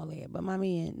president, all that. But my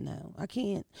man, no, I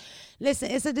can't. Listen,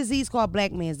 it's a disease called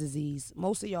black man's disease.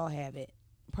 Most of y'all have it.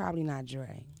 Probably not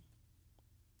Dre.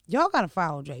 Y'all got to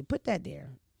follow Dre. Put that there.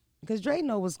 Because Dre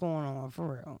know what's going on,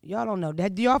 for real. Y'all don't know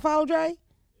that. Do y'all follow Dre?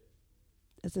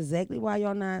 That's exactly why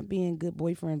y'all not being good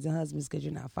boyfriends and husbands, because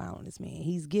you're not following this man.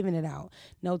 He's giving it out.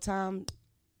 No time.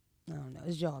 I don't know.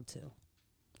 It's y'all too.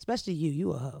 Especially you.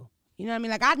 You a hoe. You know what I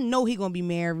mean? Like, I know he going to be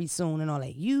married soon and all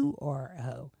that. You are a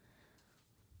hoe.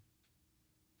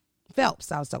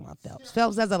 Phelps. I was talking about Phelps.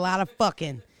 Phelps does a lot of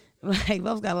fucking. Like,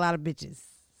 Phelps got a lot of bitches.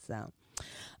 So,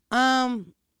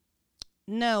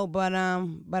 no, but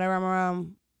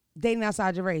dating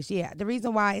outside your race. Yeah. The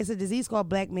reason why it's a disease called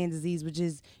black man disease, which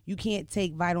is you can't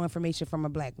take vital information from a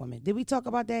black woman. Did we talk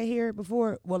about that here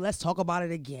before? Well, let's talk about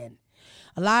it again.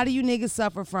 A lot of you niggas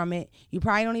suffer from it. You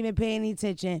probably don't even pay any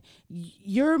attention.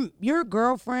 Your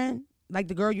girlfriend, like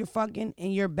the girl you're fucking,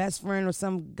 and your best friend or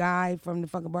some guy from the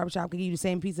fucking barbershop could give you the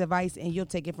same piece of advice, and you'll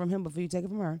take it from him before you take it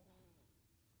from her.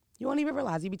 You won't even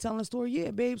realize. You be telling a story, yeah,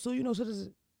 babe, so this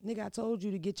nigga, I told you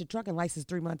to get your trucking license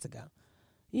 3 months ago.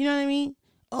 You know what I mean?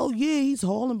 Oh, yeah, he's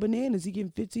hauling bananas. He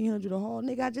getting $1,500 a haul.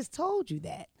 Nigga, I just told you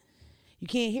that. You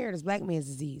can't hear it as black man's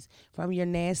disease from your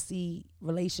nasty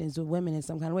relations with women in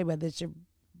some kind of way, whether it's your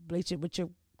relationship with your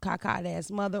cockeyed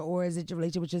ass mother, or is it your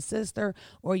relationship with your sister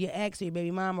or your ex or your baby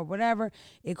mom or whatever.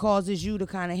 It causes you to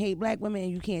kind of hate black women,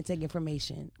 and you can't take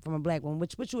information from a black woman,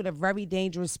 which puts you in a very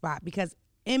dangerous spot, because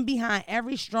in behind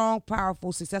every strong,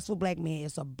 powerful, successful black man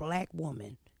is a black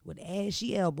woman with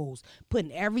ashy elbows,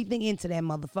 putting everything into that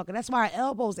motherfucker. That's why her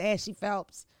elbows ashy,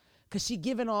 Phelps, because she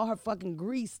giving all her fucking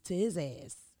grease to his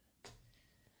ass.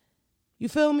 You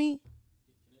feel me?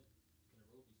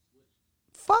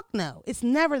 Fuck no. It's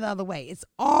never the other way. It's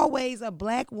always a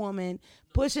black woman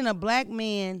pushing a black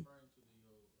man.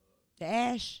 The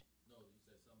ash?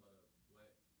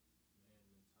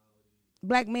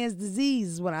 Black man's disease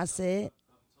is what I said.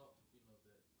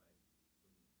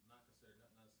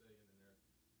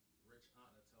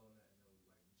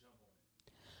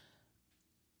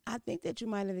 I think that you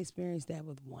might have experienced that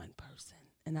with one person.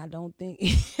 And I don't think...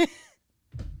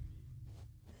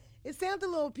 It sounds a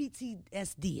little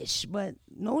PTSD-ish, but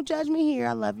no judgment here.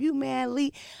 I love you,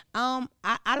 madly. I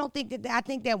don't think that... I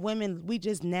think that women, we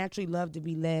just naturally love to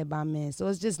be led by men. So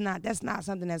it's just not... That's not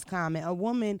something that's common. A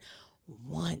woman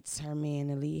wants her man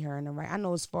to lead her in the right... I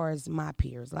know as far as my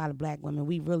peers, a lot of black women,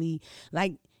 we really...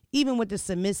 Like, even with the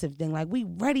submissive thing, like, we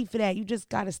ready for that. You just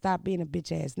got to stop being a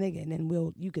bitch-ass nigga, and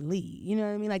then you can lead. You know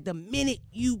what I mean? Like, the minute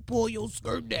you pull your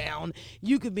skirt down,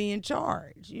 you could be in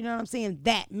charge. You know what I'm saying?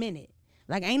 That minute.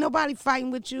 Like, ain't nobody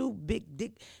fighting with you, big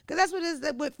dick. Because that's what it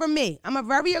is but for me. I'm a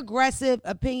very aggressive,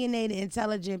 opinionated,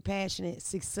 intelligent, passionate,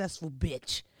 successful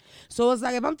bitch. So it's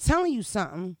like, if I'm telling you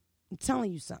something, I'm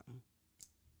telling you something.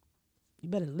 You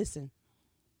better listen.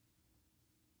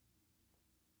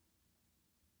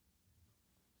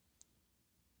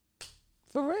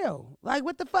 For real. Like,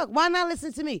 what the fuck? Why not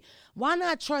listen to me? Why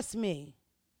not trust me?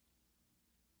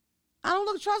 I don't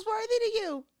look trustworthy to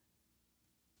you.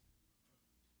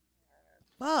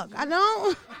 Fuck, I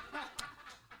don't.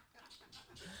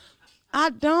 I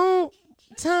don't.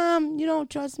 Tom, you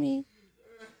don't trust me?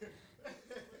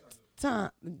 Tom,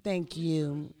 thank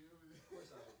you.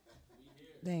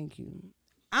 Thank you.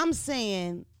 I'm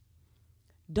saying,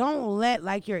 don't let,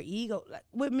 like, your ego, like,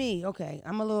 with me, okay,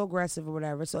 I'm a little aggressive or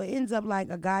whatever, so it ends up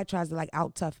like a guy tries to, like,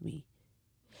 out-tough me.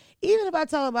 Even if I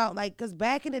tell about, like, because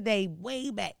back in the day, way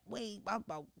back,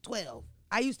 about 12,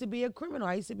 I used to be a criminal.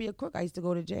 I used to be a crook. I used to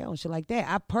go to jail and shit like that.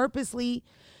 I purposely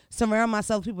surround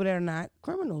myself with people that are not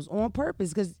criminals on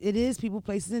purpose, because it is people,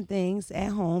 places, and things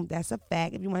at home. That's a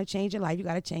fact. If you want to change your life, you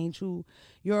got to change who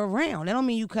you're around. That don't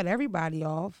mean you cut everybody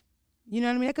off. You know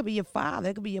what I mean? That could be your father.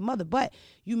 That could be your mother. But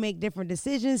you make different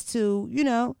decisions to, you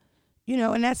know,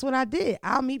 and that's what I did.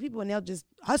 I'll meet people and they'll just,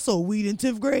 I sold weed in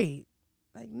 10th grade.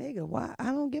 Like, nigga, why?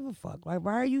 I don't give a fuck. Like,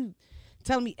 why are you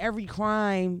telling me every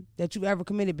crime that you ever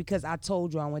committed because I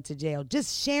told you I went to jail?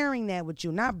 Just sharing that with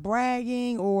you, not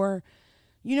bragging or,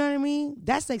 you know what I mean?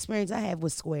 That's the experience I have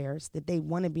with squares, that they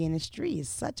want to be in the street. It's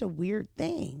such a weird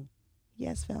thing.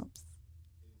 Yes, Phelps?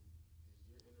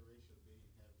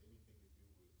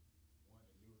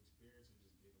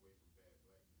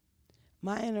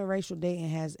 My interracial dating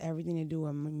has everything to do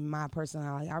with my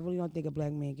personality. I really don't think a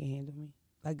black man can handle me.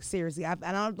 Like seriously, I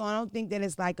don't think that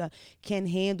it's like a can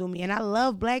handle me. And I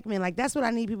love black men. Like that's what I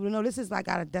need people to know. This is like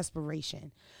out of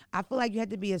desperation. I feel like you have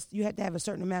to have a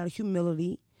certain amount of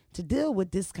humility to deal with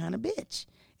this kind of bitch,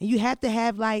 and you have to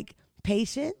have like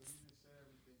patience. You just said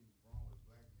everything wrong with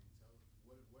black men.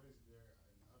 What is there in other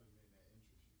men that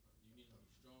interest you? You need to be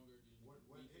stronger. You need What to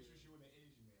be interests you in the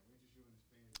Asian man? What interests you in the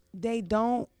Spanish man? They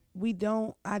don't. We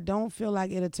don't. I don't feel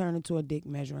like it'll turn into a dick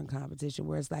measuring competition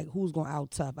where it's like who's going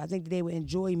out tough. I think that they would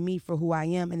enjoy me for who I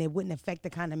am, and it wouldn't affect the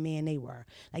kind of man they were.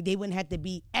 Like they wouldn't have to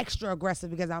be extra aggressive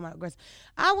because I'm aggressive.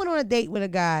 I went on a date with a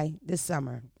guy this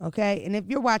summer. Okay, and if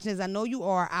you're watching this, I know you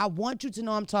are. I want you to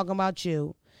know I'm talking about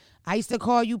you. I used to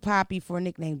call you Poppy for a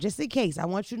nickname, just in case. I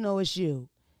want you to know it's you.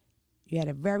 You had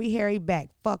a very hairy back.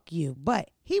 Fuck you.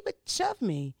 But he would shove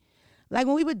me. Like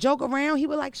when we would joke around, he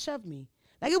would like shove me.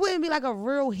 Like it wouldn't be like a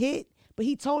real hit, but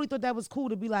he totally thought that was cool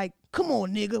to be like, come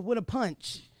on, nigga, with a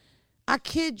punch. I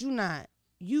kid you not.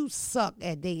 You suck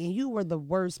at dating. You were the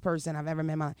worst person I've ever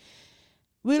met in my life.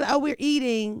 We're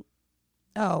eating.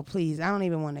 Oh, please. I don't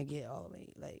even want to get all the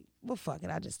way. Like, well, fuck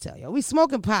it. I just tell you. We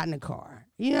smoking pot in the car.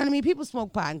 You know what I mean? People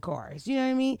smoke pot in cars. You know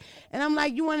what I mean? And I'm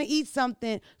like, you want to eat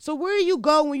something. So where do you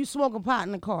go when you smoke a pot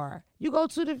in the car? You go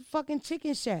to the fucking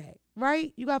Chicken Shack.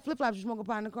 Right? You got flip-flops, you smoke a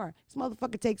pot in the car. This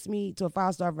motherfucker takes me to a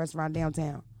 5-star restaurant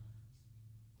downtown.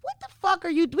 What the fuck are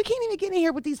you? We can't even get in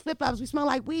here with these flip-flops. We smell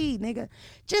like weed, nigga.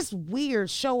 Just weird,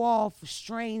 show off,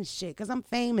 strange shit. Because I'm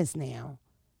famous now.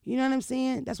 You know what I'm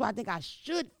saying? That's why I think I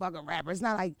should fuck a rapper. It's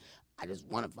not like I just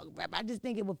want to fuck a rapper. I just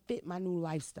think it would fit my new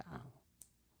lifestyle.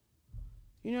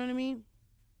 You know what I mean?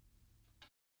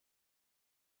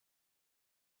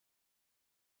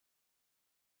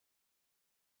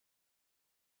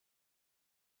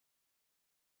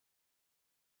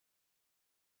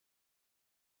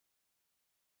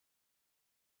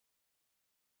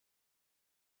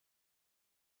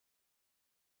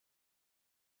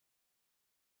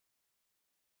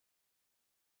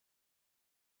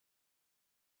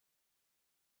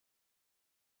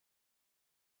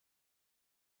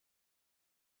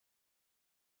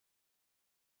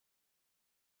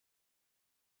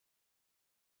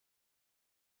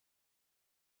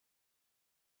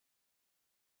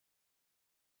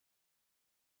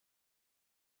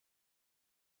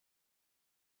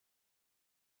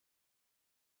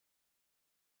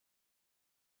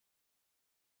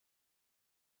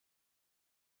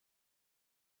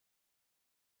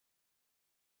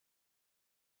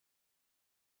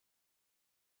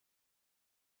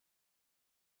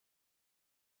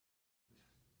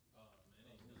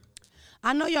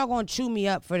 I know y'all gonna chew me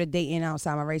up for the dating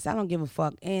outside my race. I don't give a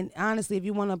fuck. And honestly, if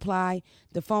you want to apply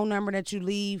the phone number that you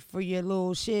leave for your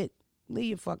little shit, leave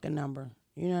your fucking number.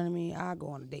 You know what I mean? I'll go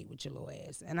on a date with your little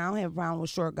ass. And I don't have a problem with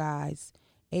short guys,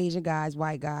 Asian guys,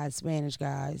 white guys, Spanish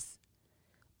guys,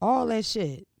 all that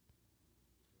shit.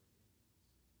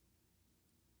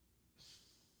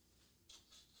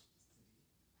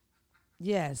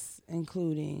 Yes,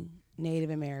 including Native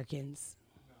Americans.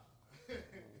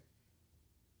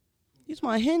 You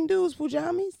smell Hindus,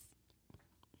 Pujamis?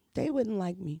 They wouldn't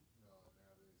like me.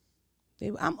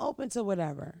 I'm open to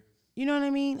whatever. You know what I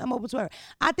mean? I'm open to whatever.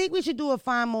 I think we should do a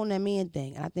fine moan that man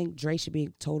thing. And I think Dre should be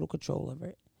in total control of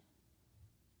it.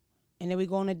 And then we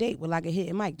go on a date with like a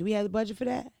hit mic. Do we have the budget for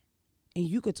that? And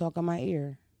you could talk on my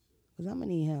ear. Because I'm going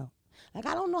to need help. Like,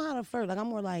 I don't know how to flirt. Like, I'm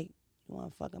more like, you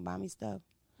want to fucking buy me stuff?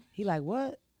 He like,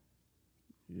 what?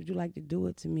 Would you like to do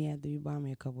it to me after you buy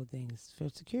me a couple of things for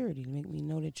security to make me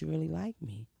know that you really like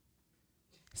me?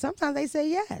 Sometimes they say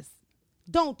yes.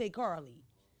 Don't they, Carly?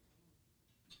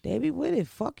 They be with it.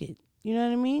 Fuck it. You know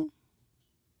what I mean?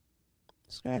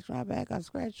 Scratch my back, I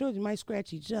scratch yours. You might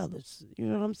scratch each other's. You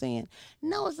know what I'm saying?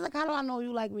 No, it's like, how do I know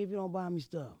you like me if you don't buy me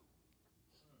stuff?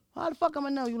 How the fuck am I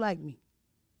know you like me?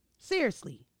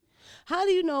 Seriously. How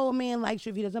do you know a man likes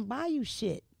you if he doesn't buy you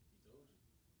shit?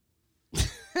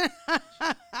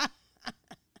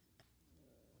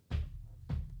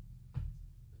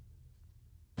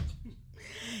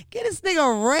 Get this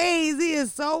nigga a raise. He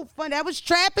is so fun. That was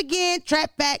trap again.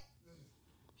 Trap back.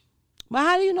 But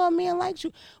how do you know a man likes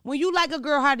you? When you like a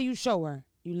girl, how do you show her?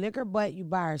 You lick her butt, you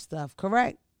buy her stuff,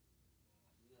 correct?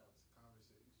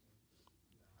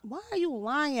 Why are you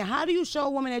lying? How do you show a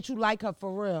woman that you like her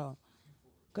for real?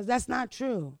 Because that's not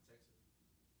true.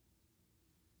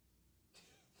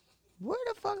 Where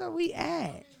the fuck are we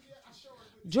at?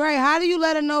 Dre, how do you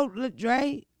let her know?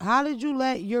 Dre, how did you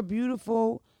let your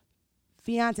beautiful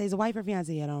fiance, is a wife or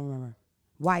fiance? I don't remember.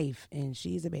 Wife, and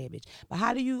she's a bad bitch. But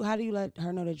how do you let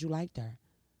her know that you liked her?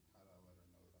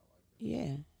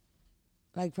 Yeah.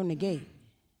 like from the gate.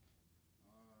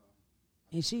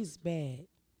 And she's bad.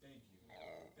 Thank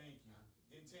you.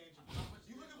 Intangible.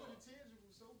 You looking for intangible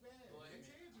so bad.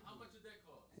 Intangible. How much did that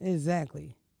cost?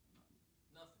 Exactly.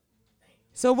 Nothing.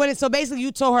 So what? So basically,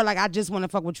 you told her like, I just want to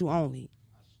fuck with you only.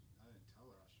 I didn't tell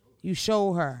her. I showed her. You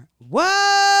show her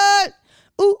what?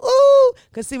 Ooh ooh.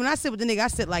 Cause see, when I sit with the nigga, I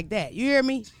sit like that. You hear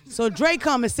me? So Dre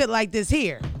come and sit like this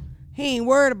here. He ain't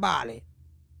worried about it.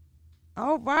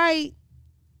 All right.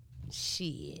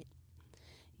 Shit.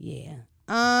 Yeah.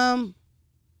 I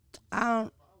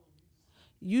don't.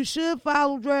 You should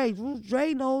follow Dre.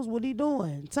 Dre knows what he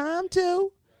doing. Time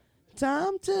to.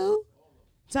 Tom,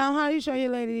 how you show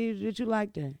your lady that you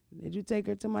liked her? Did you take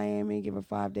her to Miami and give her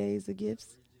 5 days of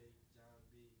gifts?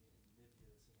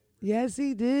 Yes,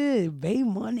 he did. Bay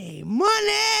money.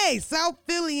 South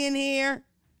Philly in here.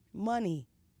 Money's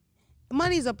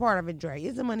a part of it, Dre.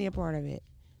 Isn't money a part of it?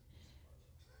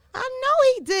 I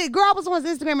know he did. Girl, I was on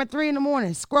his Instagram at 3 in the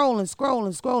morning,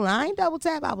 scrolling. I ain't double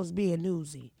tap. I was being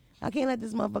newsy. I can't let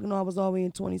this motherfucker know I was all the way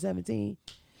in 2017.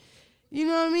 You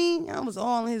know what I mean? I was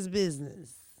all in his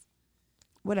business.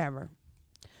 Whatever.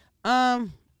 Do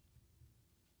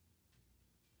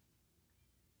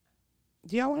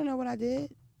y'all want to know what I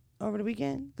did over the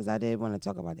weekend? Because I did want to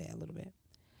talk about that a little bit.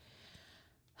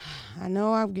 I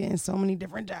know I'm getting so many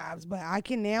different jobs, but I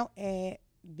can now add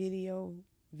video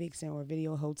vixen or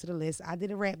video hoe to the list. I did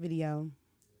a rap video.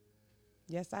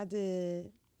 Yes, I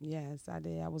did.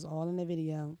 I was all in the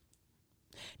video.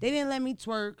 They didn't let me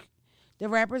twerk. The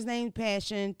rapper's name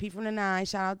Passion, P from the 9.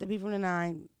 Shout out to P from the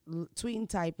 9. Tweeting,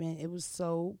 typing. It was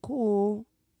so cool.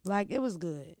 Like, it was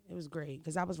good. It was great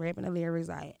because I was rapping the lyrics.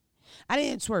 I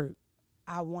didn't twerk.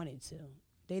 I wanted to.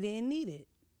 They didn't need it.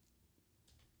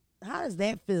 How does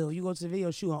that feel? You go to the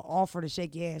video shoot and offer to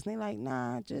shake your ass. And they like,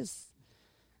 nah, just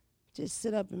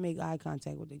sit up and make eye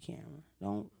contact with the camera.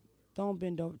 Don't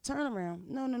bend over. Turn around.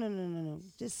 No.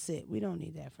 Just sit. We don't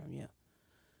need that from you.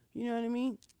 You know what I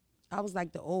mean? I was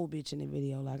like the old bitch in the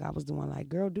video. Like, I was the one like,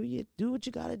 girl, do what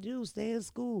you gotta do. Stay in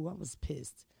school. I was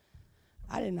pissed.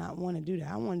 I did not want to do that.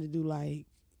 I wanted to do like,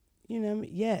 you know what I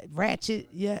mean? Yeah, ratchet.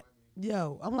 Yeah.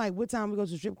 Yo, I'm like, what time we go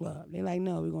to the strip club? They like,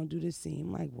 no, we're going to do this scene.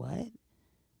 I'm like, what?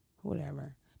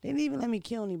 Whatever. They didn't even let me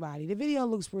kill anybody. The video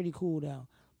looks pretty cool, though.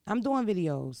 I'm doing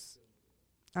videos.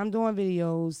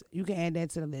 You can add that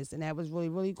to the list. And that was really,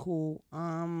 really cool.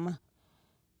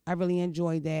 I really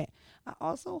enjoyed that. I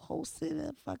also hosted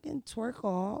a fucking twerk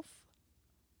off.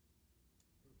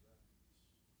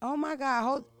 Oh, my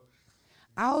God.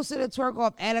 I hosted a twerk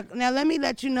off. Now, let me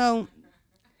let you know.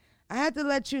 I had to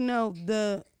let you know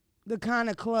the kind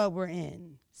of club we're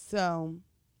in. So,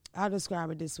 I'll describe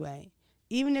it this way.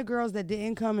 Even the girls that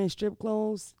didn't come in strip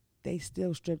clothes, they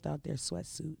still stripped out their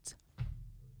sweatsuits.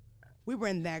 We were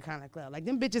in that kind of club. Like,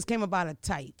 them bitches came up out of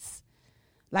tights.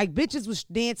 Like, bitches was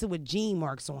dancing with jean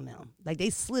marks on them. Like, they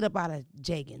slid up out of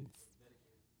jeggings.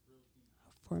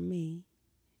 For me,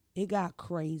 it got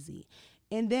crazy.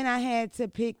 And then I had to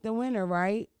pick the winner,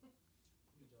 right?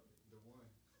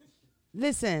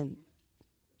 Listen,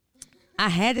 I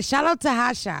had to shout out to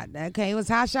Hot Shot. Okay, it was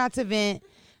Hot Shot's event,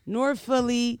 North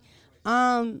Philly.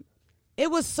 It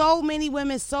was so many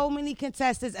women, so many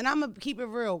contestants, and I'm gonna keep it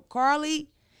real. Carly,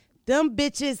 them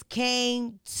bitches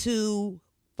came to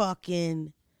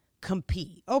fucking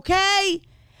compete, okay?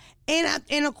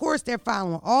 And of course they're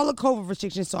following all the COVID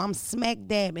restrictions, so I'm smack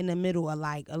dab in the middle of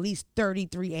like at least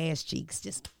 33 ass cheeks,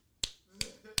 just,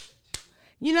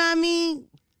 you know what I mean?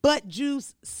 Butt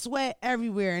juice, sweat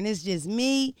everywhere, and it's just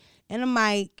me and a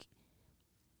mic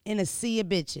in a sea of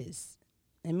bitches.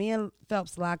 And me and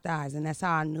Phelps locked eyes, and that's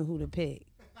how I knew who to pick.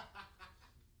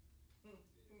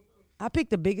 I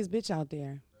picked the biggest bitch out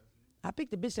there. I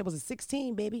picked the bitch that was a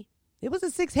 16, baby. It was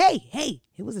a 6. Hey,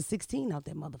 it was a 16 out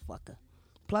there, motherfucker.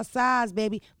 Plus size,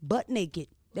 baby. Butt naked.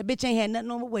 That bitch ain't had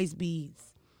nothing on but waist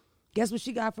beads. Guess what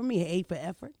she got from me? An A for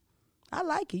effort. I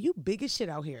like it. You big as shit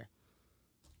out here.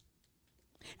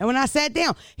 And when I sat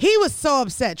down, he was so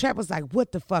upset. Trap was like,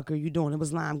 what the fuck are you doing? It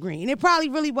was lime green. And it probably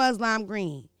really was lime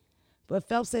green. But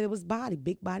Phelps said it was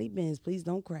big body Benz. Please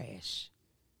don't crash.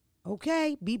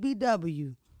 Okay,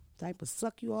 BBW. Type of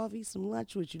suck you off, eat some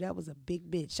lunch with you. That was a big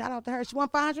bitch. Shout out to her. She won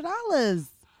 $500.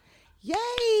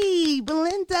 Yay,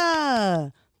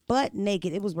 Belinda. Butt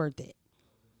naked. It was worth it.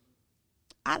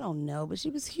 I don't know, but she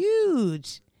was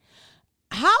huge.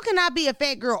 How can I be a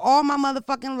fat girl all my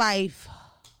motherfucking life?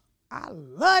 I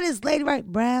love this lady, right?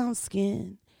 Brown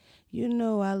skin. You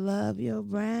know I love your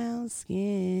brown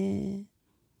skin.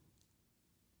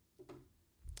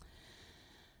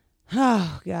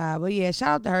 Oh, God. But, yeah, shout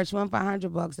out to her. She won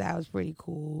 $500. That was pretty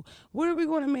cool. What are we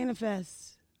going to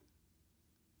manifest?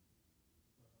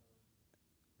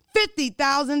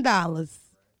 $50,000.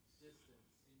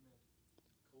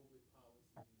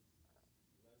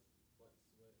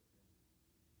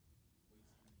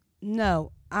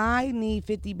 No, I need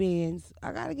 50 bands.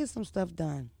 I gotta get some stuff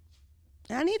done.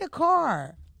 And I need a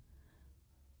car.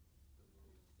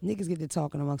 Niggas get to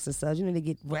talking amongst themselves. You know, they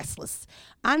get restless.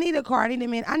 I need a car. I need a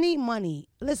man. I need money.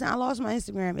 Listen, I lost my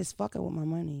Instagram. It's fucking with my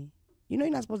money. You know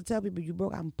you're not supposed to tell people you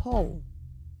broke. I'm poor.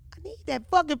 I need that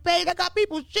fucking page. I got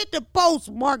people shit to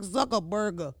post, Mark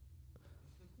Zuckerberg.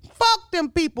 Fuck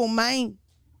them people, man.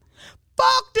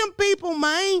 Fuck them people,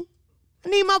 man. I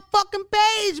need my fucking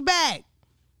page back.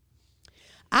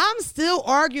 I'm still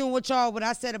arguing with y'all what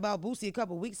I said about Boosie a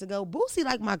couple weeks ago. Boosie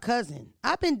like my cousin.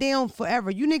 I've been down forever.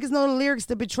 You niggas know the lyrics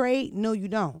to Betrayed? No, you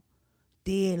don't.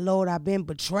 Dear Lord, I've been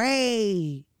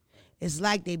betrayed. It's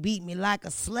like they beat me like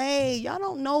a slave. Y'all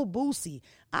don't know Boosie.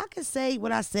 I can say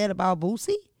what I said about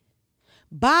Boosie.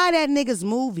 Buy that nigga's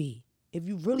movie if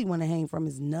you really want to hang from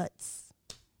his nuts.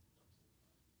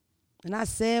 And I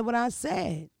said what I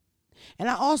said. And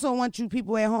I also want you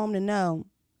people at home to know,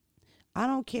 I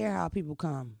don't care how people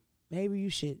come. Maybe you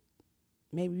should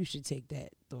take that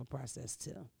thought process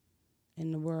too.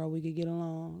 In the world, we could get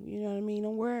along. You know what I mean?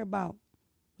 Don't worry about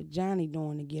what Johnny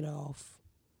doing to get off.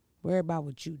 Worry about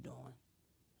what you doing.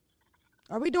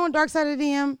 Are we doing Dark Side of the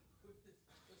DM?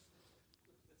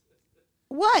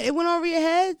 What? It went over your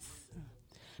heads?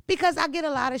 Because I get a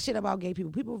lot of shit about gay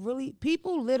people.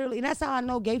 People literally, and that's how I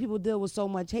know gay people deal with so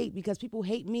much hate, because people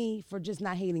hate me for just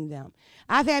not hating them.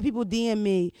 I've had people DM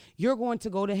me, you're going to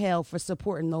go to hell for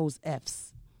supporting those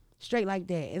Fs. Straight like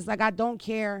that. It's like, I don't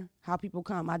care how people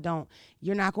come. I don't.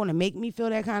 You're not going to make me feel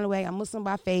that kind of way. I'm Muslim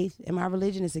by faith, and my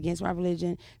religion is against my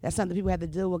religion. That's something people have to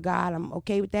deal with God. I'm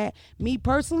okay with that. Me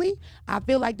personally, I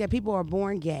feel like that people are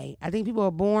born gay. I think people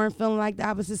are born feeling like the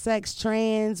opposite sex,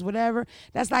 trans, whatever.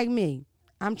 That's like me.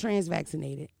 I'm trans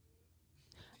vaccinated.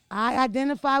 I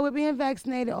identify with being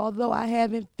vaccinated, although I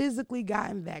haven't physically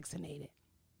gotten vaccinated.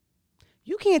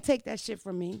 You can't take that shit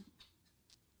from me.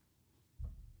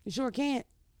 You sure can't.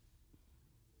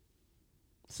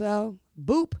 So,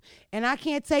 boop. And I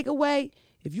can't take away,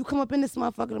 if you come up in this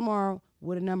motherfucker tomorrow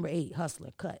with a number 8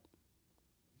 hustler, cut.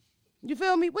 You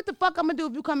feel me? What the fuck I'm gonna do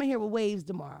if you come in here with waves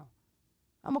tomorrow?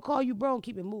 I'm gonna call you bro and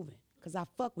keep it moving. Because I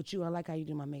fuck with you. I like how you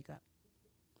do my makeup.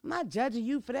 I'm not judging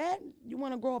you for that. You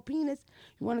want to grow a penis,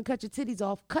 you want to cut your titties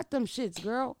off, cut them shits,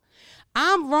 girl.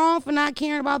 I'm wrong for not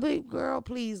caring about the girl.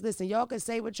 Please listen, y'all can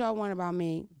say what y'all want about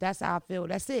me. That's how I feel.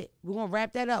 That's it. We're gonna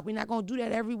wrap that up. We're not gonna do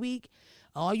that every week.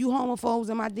 All you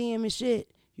homophobes in my DM and shit,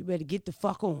 you better get the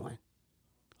fuck on.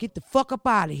 Get the fuck up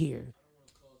out of here.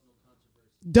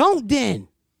 Don't then.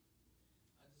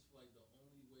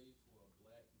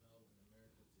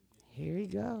 Here we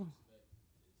go.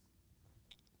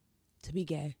 To be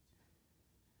gay.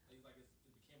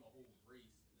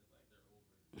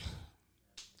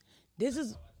 This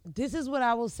is what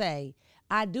I will say.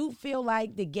 I do feel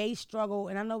like the gay struggle,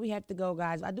 and I know we have to go,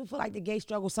 guys. I do feel like the gay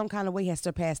struggle some kind of way has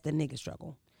surpassed the nigga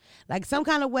struggle. Like some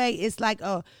kind of way, it's like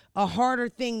a harder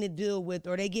thing to deal with,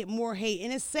 or they get more hate.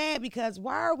 And it's sad because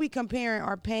why are we comparing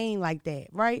our pain like that,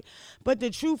 right? But the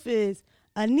truth is,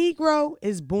 a Negro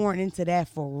is born into that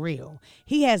for real.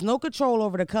 He has no control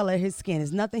over the color of his skin.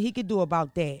 There's nothing he could do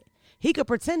about that. He could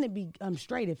pretend to be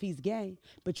straight if he's gay,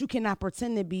 but you cannot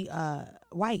pretend to be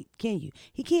white, can you?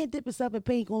 He can't dip himself in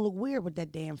paint. He's going to look weird with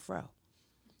that damn fro.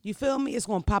 You feel me? It's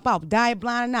going to pop out. Die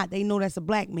blind or not, they know that's a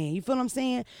black man. You feel what I'm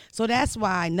saying? So that's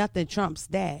why nothing trumps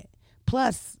that.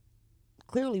 Plus,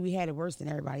 clearly we had it worse than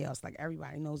everybody else. Like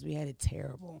everybody knows we had it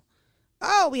terrible.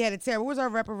 Oh, we had it terrible. Where's our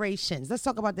reparations? Let's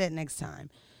talk about that next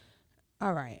time.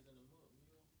 All right.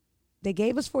 They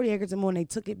gave us 40 acres and more and they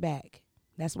took it back.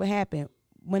 That's what happened.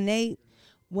 When they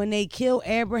killed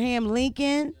Abraham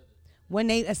Lincoln, when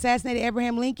they assassinated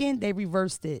Abraham Lincoln, they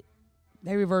reversed it.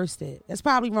 That's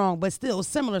probably wrong, but still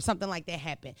similar, something like that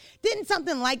happened. Didn't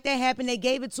something like that happen? They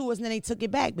gave it to us and then they took it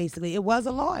back, basically. It was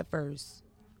a law at first.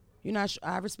 You know,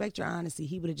 I respect your honesty.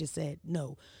 He would have just said,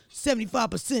 no,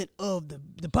 75% of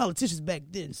the politicians back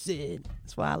then said.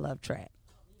 That's why I love trap.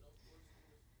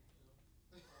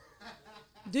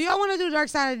 Do y'all want to do Dark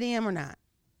Side of the DM or not?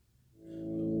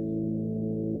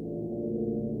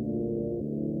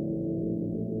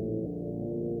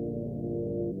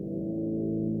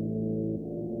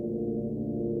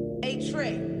 Hey,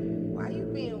 Trey, why you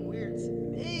being weird to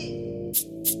me?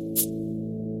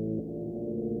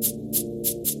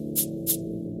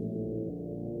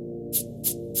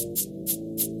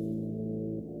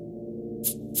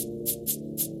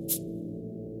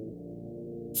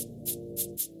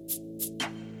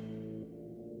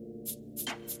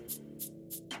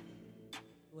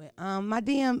 it.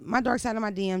 My dark side of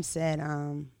my DM said,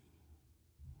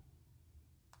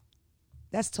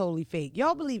 that's totally fake.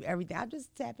 Y'all believe everything. I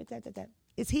just tap it, tap, tap, tap.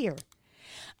 It's here.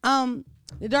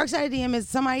 The dark side of DM is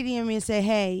somebody DM me and say,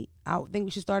 hey, I think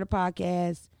we should start a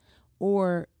podcast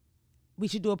or we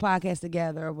should do a podcast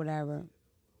together or whatever.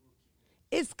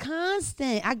 It's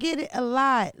constant. I get it a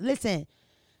lot. Listen,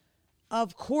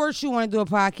 of course you want to do a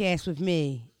podcast with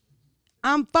me.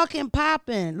 I'm fucking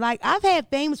popping. Like, I've had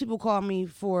famous people call me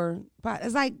for,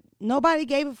 it's like nobody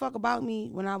gave a fuck about me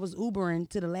when I was Ubering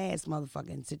to the last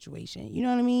motherfucking situation. You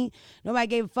know what I mean? Nobody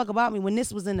gave a fuck about me when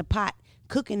this was in the pot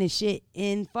cooking and shit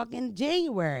in fucking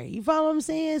January. You follow what I'm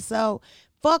saying? So,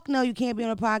 fuck no, you can't be on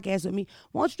a podcast with me.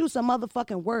 Why don't you do some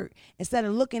motherfucking work instead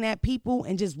of looking at people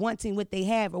and just wanting what they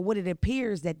have or what it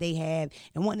appears that they have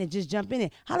and wanting to just jump in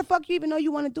it? How the fuck you even know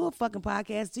you want to do a fucking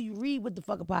podcast till you read what the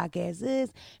fucking podcast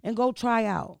is and go try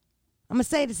out? I'm going to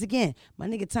say this again. My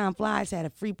nigga Tom Flies had a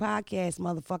free podcast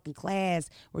motherfucking class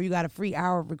where you got a free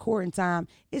hour of recording time.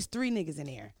 It's 3 niggas in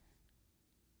there.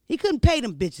 He couldn't pay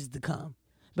them bitches to come.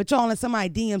 But y'all and somebody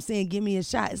DM saying, give me a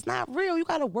shot. It's not real. You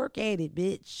got to work at it,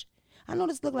 bitch. I know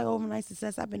this look like overnight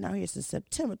success. I've been out here since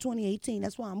September 2018.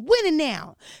 That's why I'm winning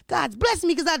now. God's blessing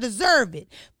me because I deserve it.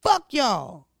 Fuck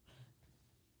y'all.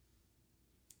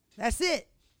 That's it.